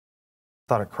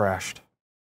 Thought it crashed.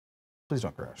 Please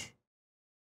don't crash.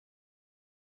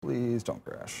 Please don't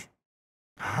crash.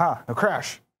 Ha, no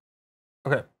crash.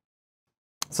 Okay.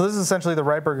 So this is essentially the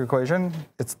Rydberg equation.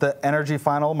 It's the energy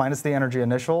final minus the energy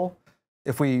initial.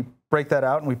 If we break that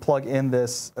out and we plug in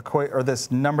this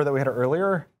number that we had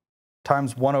earlier,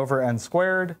 times 1 over n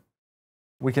squared,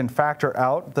 we can factor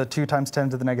out the 2 times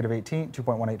 10 to the negative 18,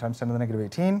 2.18 times 10 to the negative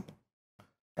 18.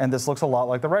 And this looks a lot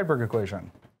like the Rydberg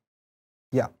equation.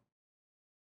 Yeah.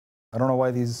 I don't know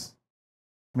why these,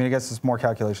 I mean, I guess there's more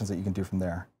calculations that you can do from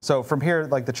there. So from here,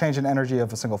 like the change in energy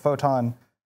of a single photon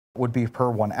would be per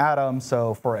 1 atom.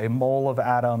 So for a mole of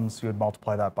atoms, you would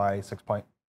multiply that by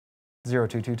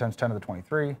 6.022 times 10 to the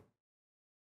 23. And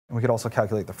we could also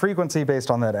calculate the frequency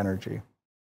based on that energy.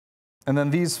 And then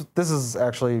this is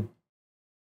actually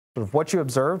sort of what you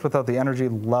observed without the energy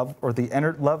level, or the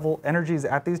energies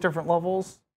at these different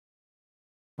levels,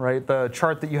 right? The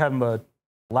chart that you had in the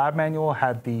lab manual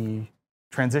had the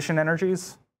transition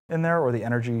energies in there, or the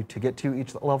energy to get to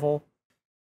each level.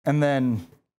 And then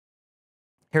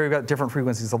here we've got different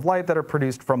frequencies of light that are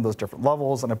produced from those different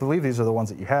levels. And I believe these are the ones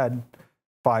that you had,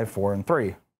 5, 4, and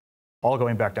 3, all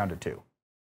going back down to 2.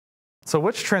 So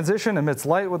which transition emits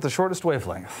light with the shortest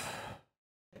wavelength?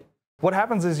 What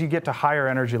happens is you get to higher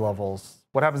energy levels.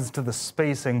 What happens to the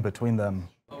spacing between them?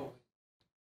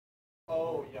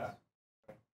 Oh, yeah.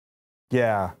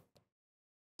 Yeah.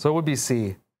 So it would be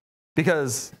C,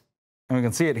 because, and we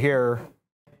can see it here,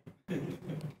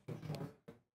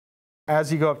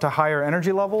 as you go up to higher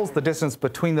energy levels, the distance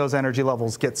between those energy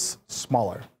levels gets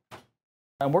smaller.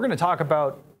 And we're going to talk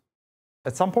about,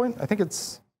 at some point, I think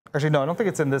it's, actually no, I don't think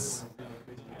it's in this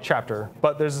chapter,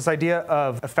 but there's this idea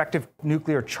of effective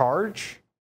nuclear charge.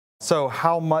 So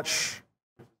how much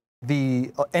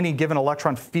any given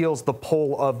electron feels the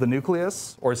pull of the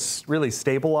nucleus, or is really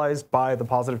stabilized by the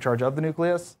positive charge of the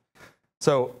nucleus.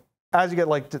 So as you get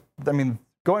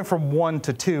going from 1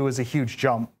 to 2 is a huge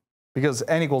jump, because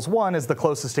n equals 1 is the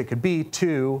closest it could be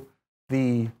to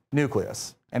the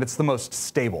nucleus, and it's the most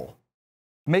stable.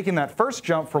 Making that first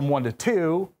jump from 1 to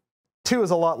 2, 2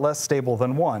 is a lot less stable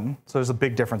than 1, so there's a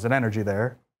big difference in energy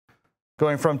there.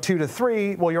 Going from 2 to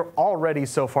 3, well, you're already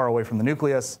so far away from the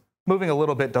nucleus. Moving a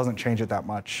little bit doesn't change it that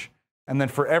much. And then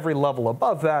for every level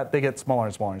above that, they get smaller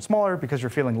and smaller and smaller, because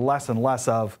you're feeling less and less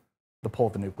of the pull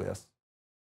of the nucleus.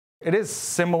 It is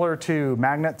similar to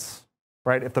magnets,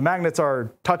 right? If the magnets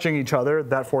are touching each other,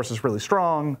 that force is really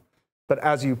strong. But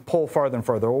as you pull farther and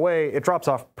farther away, it drops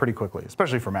off pretty quickly,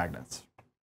 especially for magnets.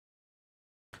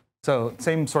 So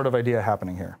same sort of idea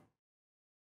happening here.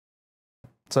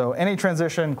 So any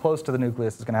transition close to the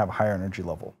nucleus is going to have a higher energy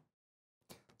level.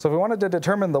 So if we wanted to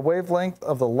determine the wavelength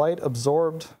of the light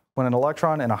absorbed when an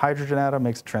electron in a hydrogen atom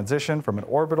makes a transition from an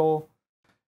orbital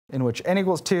in which n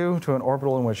equals 2 to an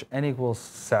orbital in which n equals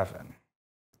 7,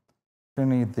 we're going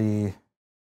to need the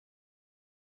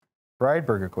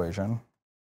Rydberg equation.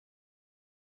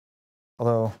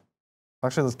 Although,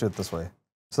 actually, let's do it this way.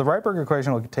 So the Rydberg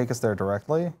equation will take us there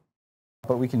directly,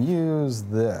 but we can use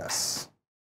this.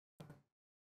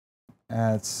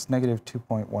 And it's negative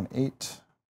 2.18,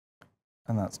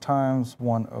 and that's times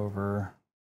 1 over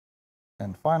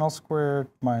n final squared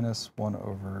minus 1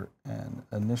 over n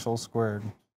initial squared.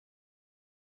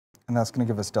 And that's going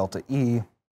to give us delta E.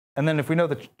 And then if we know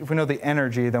the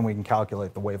energy, then we can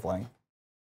calculate the wavelength.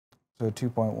 So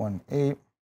 2.18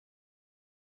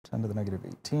 10 to the negative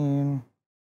 18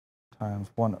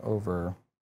 times 1 over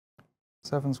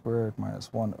 7 squared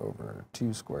minus 1 over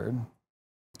 2 squared.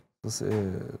 This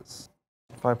is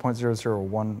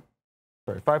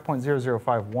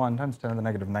 5.0051 times 10 to the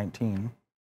negative 19.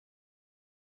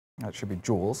 That should be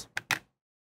joules.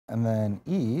 And then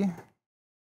E,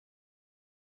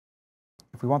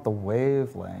 if we want the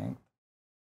wavelength,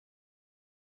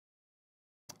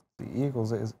 the E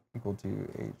is equal to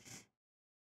H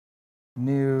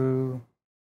nu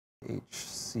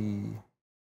HC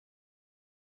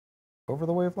over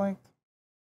the wavelength.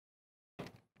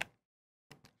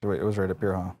 Wait, it was right up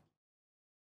here, huh?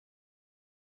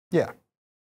 Yeah.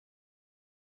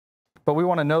 But we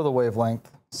want to know the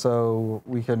wavelength, so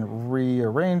we can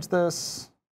rearrange this,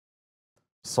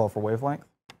 solve for wavelength.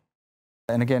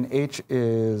 And again, h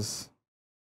is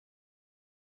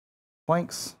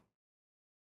Planck's,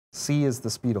 c is the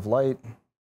speed of light,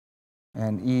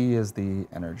 and E is the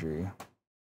energy.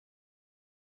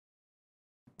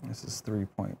 This is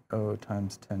 3.0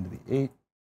 times 10 to the 8.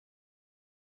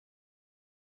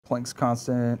 Planck's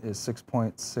constant is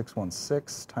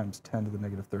 6.616 times 10 to the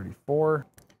negative 34.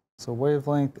 So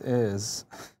wavelength is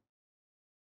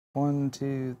 1,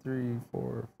 2, 3,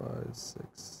 4, 5,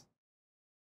 6.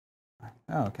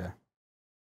 Oh, okay.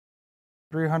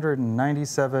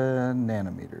 397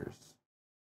 nanometers.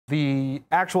 The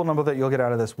actual number that you'll get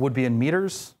out of this would be in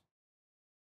meters,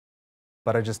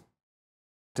 but I just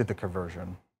did the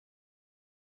conversion.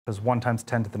 Because 1 times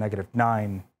 10 to the negative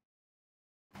 9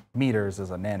 meters is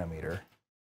a nanometer.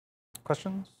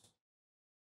 Questions?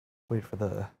 Wait for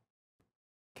the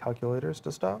calculators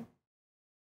to stop.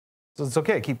 So it's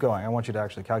okay, keep going. I want you to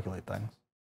actually calculate things.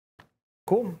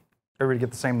 Cool. Everybody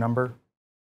get the same number?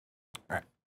 All right.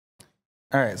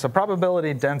 All right, so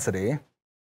probability density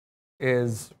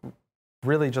is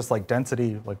really just like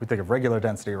density, like we think of regular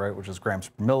density, right, which is grams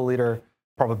per milliliter.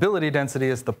 Probability density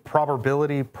is the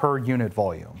probability per unit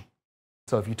volume.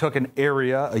 So if you took an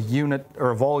area, a unit, or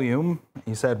a volume,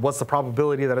 you said, what's the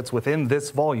probability that it's within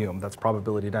this volume? That's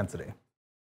probability density.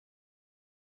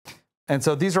 And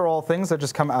so these are all things that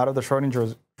just come out of the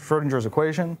Schrodinger's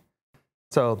equation.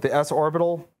 So the s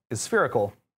orbital is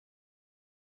spherical,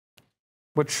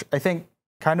 which I think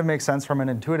kind of makes sense from an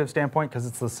intuitive standpoint because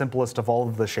it's the simplest of all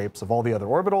of the shapes of all the other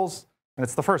orbitals, and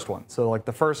it's the first one. So like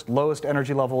the first lowest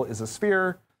energy level is a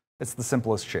sphere. It's the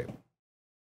simplest shape.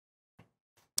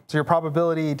 So your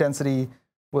probability density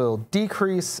will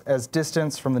decrease as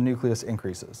distance from the nucleus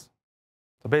increases.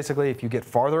 So basically, if you get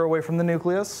farther away from the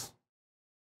nucleus,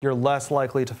 you're less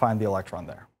likely to find the electron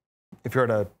there, if you were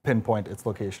to pinpoint its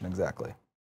location exactly.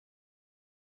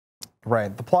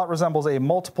 Right, the plot resembles a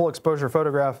multiple exposure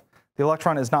photograph. The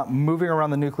electron is not moving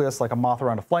around the nucleus like a moth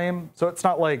around a flame. So it's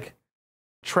not like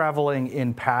traveling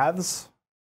in paths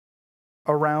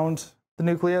around the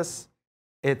nucleus.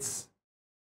 It's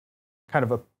kind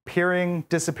of appearing,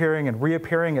 disappearing, and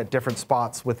reappearing at different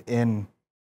spots within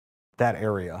that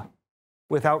area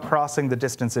without crossing the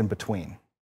distance in between.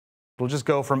 It'll just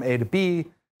go from A to B,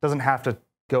 doesn't have to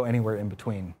go anywhere in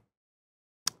between.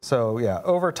 So yeah,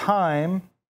 over time,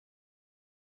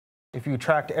 if you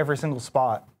tracked every single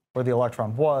spot where the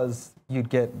electron was, you'd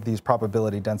get these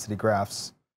probability density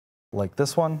graphs like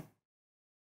this one.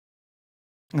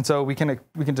 And so we can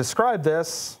describe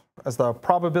this as the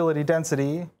probability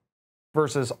density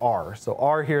versus R. So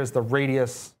R here is the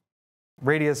radius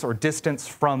or distance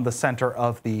from the center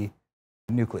of the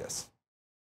nucleus.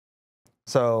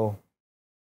 So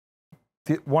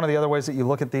one of the other ways that you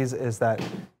look at these is that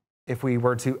if we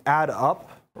were to add up,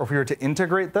 or if we were to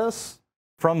integrate this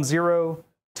from 0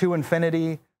 to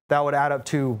infinity, that would add up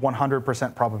to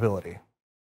 100% probability.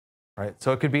 Right?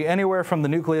 So it could be anywhere from the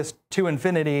nucleus to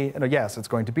infinity, and yes, it's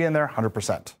going to be in there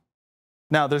 100%.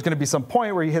 Now, there's going to be some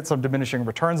point where you hit some diminishing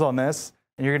returns on this,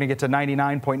 and you're going to get to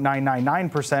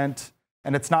 99.999%,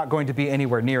 and it's not going to be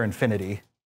anywhere near infinity.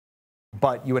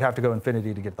 But you would have to go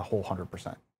infinity to get the whole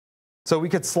 100%. So we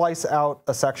could slice out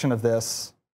a section of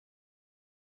this,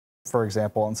 for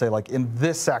example, and say, like, in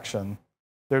this section,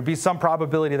 there would be some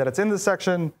probability that it's in this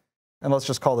section, and let's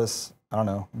just call this, I don't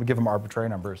know, we give them arbitrary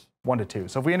numbers, 1 to 2.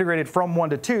 So if we integrated from 1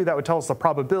 to 2, that would tell us the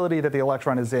probability that the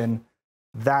electron is in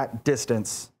that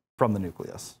distance from the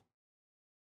nucleus.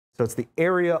 So it's the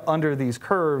area under these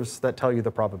curves that tell you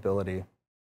the probability.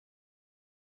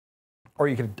 Or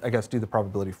you could, I guess, do the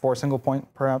probability for a single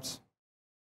point, perhaps.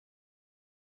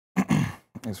 I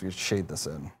guess we could shade this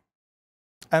in.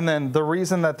 And then the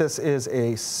reason that this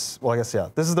is well, I guess, yeah,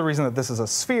 this is the reason that this is a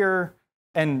sphere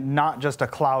and not just a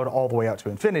cloud all the way out to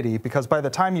infinity, because by the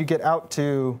time you get out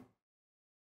to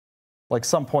like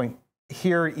some point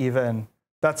here even,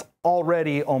 that's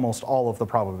already almost all of the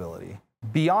probability.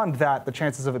 Beyond that, the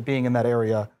chances of it being in that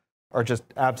area are just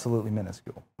absolutely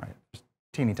minuscule, right? Just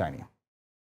teeny tiny.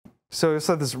 So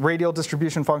this radial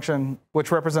distribution function,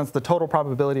 which represents the total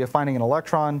probability of finding an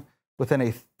electron within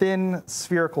a thin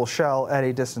spherical shell at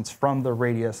a distance from the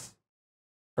radius,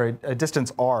 or a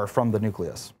distance r from the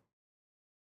nucleus.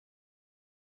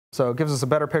 So it gives us a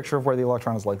better picture of where the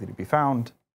electron is likely to be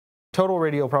found. Total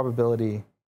radial probability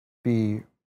be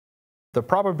the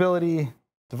probability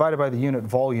divided by the unit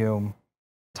volume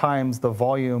times the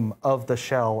volume of the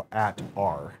shell at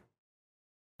r.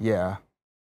 Yeah.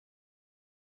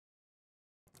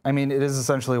 I mean, it is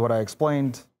essentially what I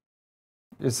explained.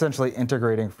 Essentially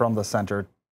integrating from the center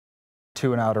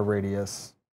to an outer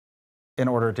radius in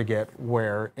order to get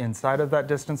where inside of that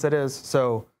distance it is.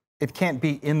 So it can't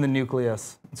be in the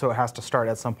nucleus, so it has to start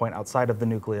at some point outside of the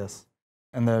nucleus,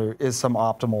 and there is some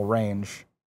optimal range.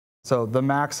 So the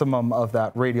maximum of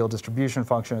that radial distribution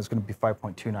function is going to be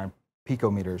 5.29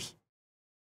 picometers.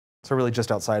 So really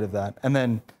just outside of that. And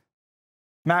then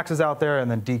maxes out there and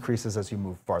then decreases as you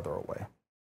move farther away.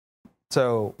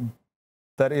 So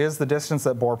that is the distance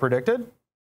that Bohr predicted,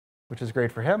 which is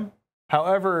great for him.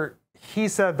 However, he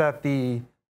said that the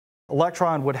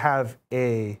electron would have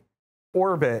a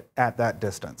orbit at that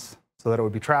distance, so that it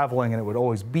would be traveling and it would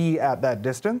always be at that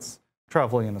distance,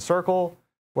 traveling in a circle,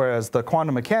 whereas the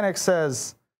quantum mechanics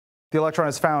says the electron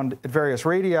is found at various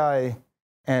radii,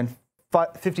 and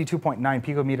 52.9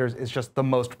 picometers is just the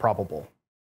most probable.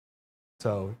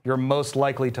 So you're most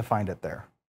likely to find it there.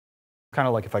 Kind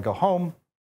of like if I go home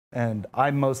and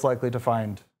I'm most likely to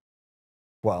find,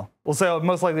 well, we'll say I'm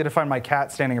most likely to find my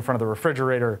cat standing in front of the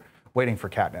refrigerator waiting for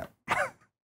catnip.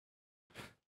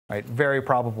 Right, very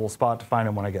probable spot to find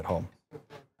him when I get home.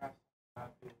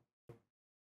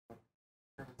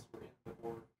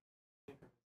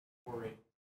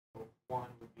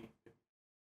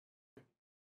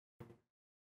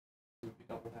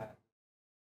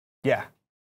 Yeah,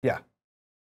 yeah.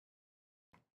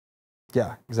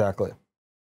 Yeah, exactly.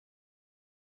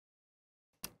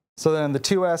 So then the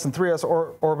 2s and 3s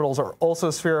orbitals are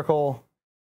also spherical.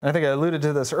 And I think I alluded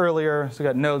to this earlier. So we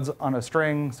got nodes on a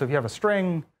string. So if you have a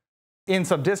string in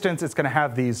some distance, it's going to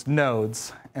have these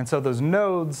nodes. And so those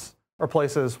nodes are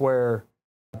places where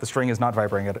the string is not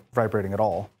vibrating at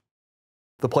all.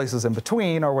 The places in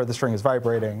between are where the string is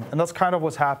vibrating. And that's kind of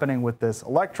what's happening with this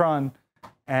electron,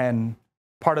 and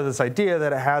part of this idea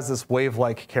that it has this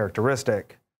wave-like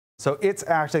characteristic. So it's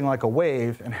acting like a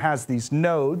wave and has these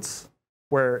nodes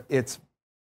where it's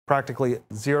practically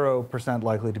 0%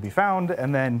 likely to be found,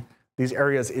 and then these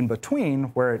areas in between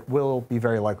where it will be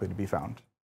very likely to be found.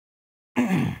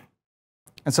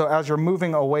 And so as you're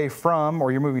moving away from,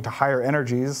 or you're moving to higher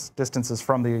energies, distances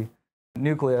from the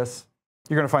nucleus,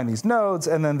 you're going to find these nodes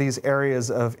and then these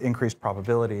areas of increased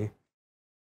probability,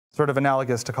 sort of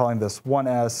analogous to calling this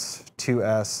 1s,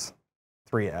 2s,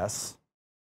 3s,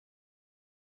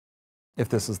 if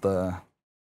this is the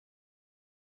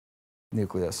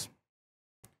nucleus.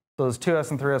 Those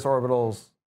 2s and 3s orbitals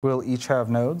will each have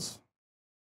nodes.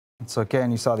 And so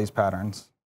again, you saw these patterns.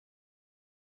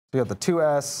 So you got the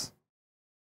 2s,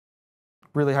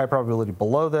 really high probability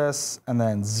below this, and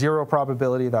then 0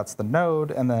 probability, that's the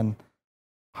node, and then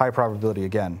high probability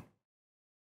again.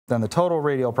 Then the total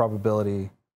radial probability,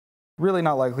 really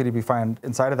not likely to be found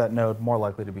inside of that node, more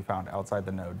likely to be found outside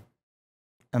the node.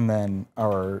 And then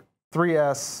our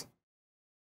 3s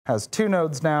has 2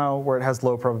 nodes now where it has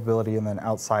low probability, and then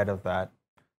outside of that,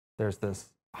 there's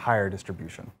this higher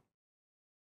distribution,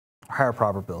 higher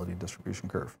probability distribution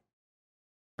curve.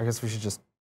 I guess we should just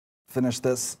finish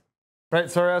this.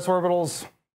 Right, so our s orbitals,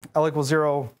 L equals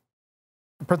 0,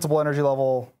 the principal energy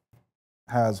level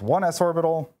has 1 s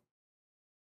orbital,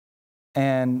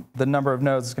 and the number of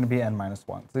nodes is going to be n minus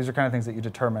 1. So these are kind of things that you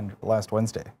determined last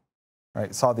Wednesday, right?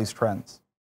 You saw these trends.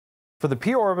 For the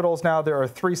p orbitals now, there are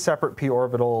 3 separate p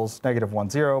orbitals, -1,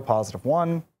 0,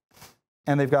 +1,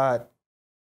 and they've got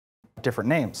different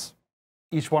names,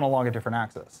 each one along a different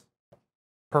axis,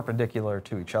 perpendicular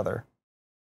to each other.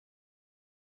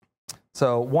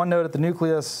 So 1 node at the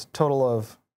nucleus, total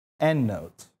of n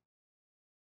nodes.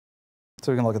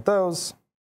 So we can look at those.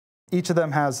 Each of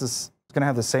them has this, it's going to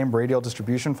have the same radial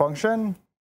distribution function,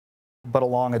 but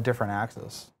along a different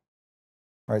axis.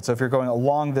 Right, so if you're going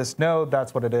along this node,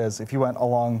 that's what it is. If you went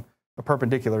along a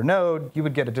perpendicular node, you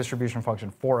would get a distribution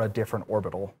function for a different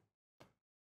orbital.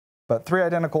 But 3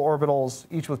 identical orbitals,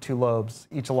 each with 2 lobes,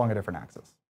 each along a different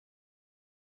axis.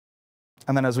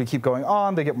 And then as we keep going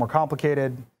on, they get more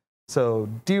complicated. So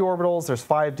d orbitals, there's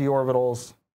 5 d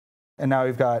orbitals. And now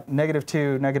we've got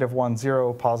 -2, -1,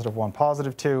 0, +1,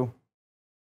 +2.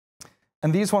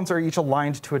 And these ones are each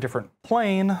aligned to a different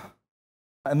plane.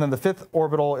 And then the 5th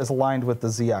orbital is aligned with the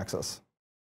z-axis.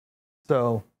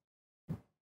 So,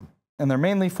 and they're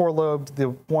mainly 4-lobed. The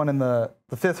one in the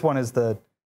 5th one is the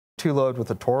 2-lobed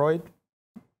with a toroid.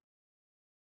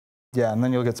 Yeah, and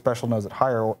then you'll get special nodes at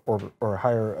higher orbit or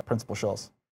higher principal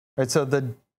shells. Right, so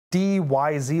the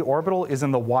dyz orbital is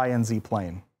in the y and z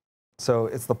plane. So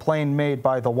it's the plane made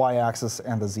by the y-axis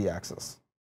and the z-axis.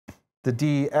 The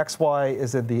dxy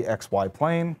is in the xy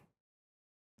plane.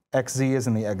 Xz is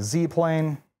in the xz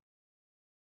plane.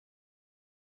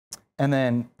 And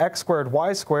then x squared,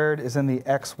 y squared is in the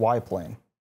xy plane.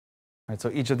 Right, so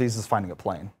each of these is finding a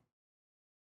plane.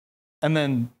 And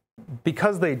then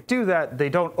because they do that, they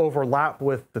don't overlap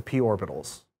with the p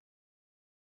orbitals.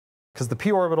 Because the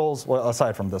p orbitals, well,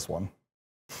 aside from this one,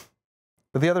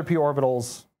 But the other p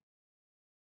orbitals,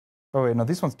 oh wait, no,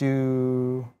 these ones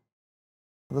do,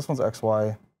 this one's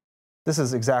xy. This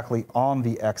is exactly on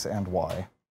the x and y.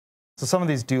 So some of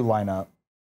these do line up.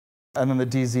 And then the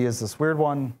dz is this weird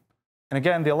one. And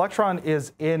again, the electron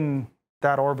is in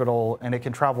that orbital, and it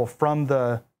can travel from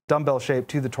the dumbbell shape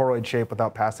to the toroid shape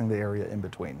without passing the area in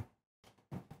between.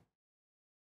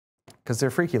 Because they're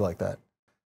freaky like that.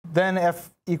 Then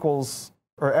f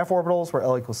orbitals, where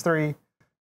L equals 3.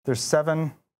 There's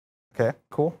 7. Okay,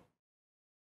 cool.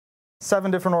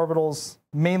 7 different orbitals,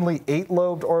 mainly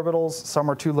 8-lobed orbitals. Some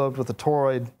are 2-lobed with a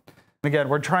toroid. And again,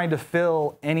 we're trying to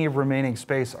fill any remaining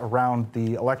space around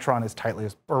the electron as tightly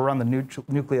as, or around the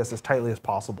nucleus as tightly as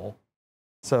possible.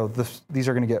 So these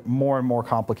are going to get more and more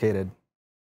complicated.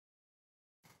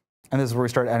 And this is where we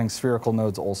start adding spherical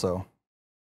nodes also.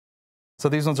 So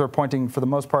these ones are pointing, for the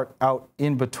most part, out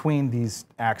in between these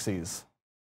axes.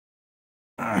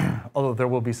 Although there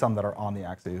will be some that are on the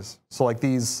axes. So like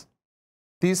these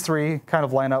 3 kind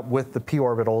of line up with the p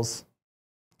orbitals.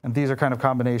 And these are kind of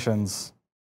combinations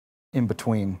in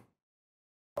between.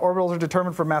 Orbitals are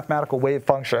determined from mathematical wave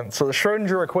functions. So the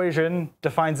Schrodinger equation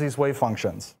defines these wave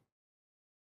functions.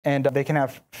 And they can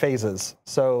have phases.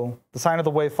 So the sign of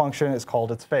the wave function is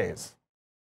called its phase.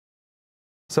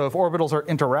 So if orbitals are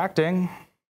interacting,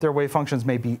 their wave functions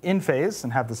may be in phase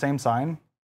and have the same sign,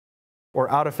 or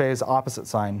out of phase, opposite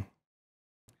sign.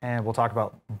 And we'll talk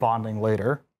about bonding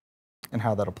later and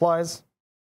how that applies.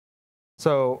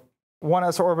 So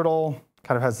 1s orbital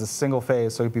kind of has this single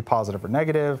phase, so it could be positive or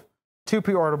negative.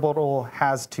 2p orbital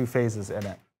has 2 phases in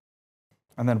it.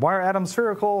 And then why are atoms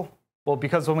spherical? Well,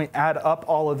 because when we add up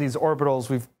all of these orbitals,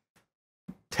 we've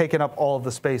taken up all of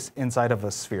the space inside of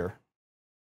a sphere.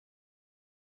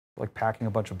 Like packing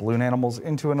a bunch of balloon animals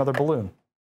into another balloon.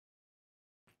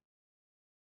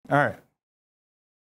 All right.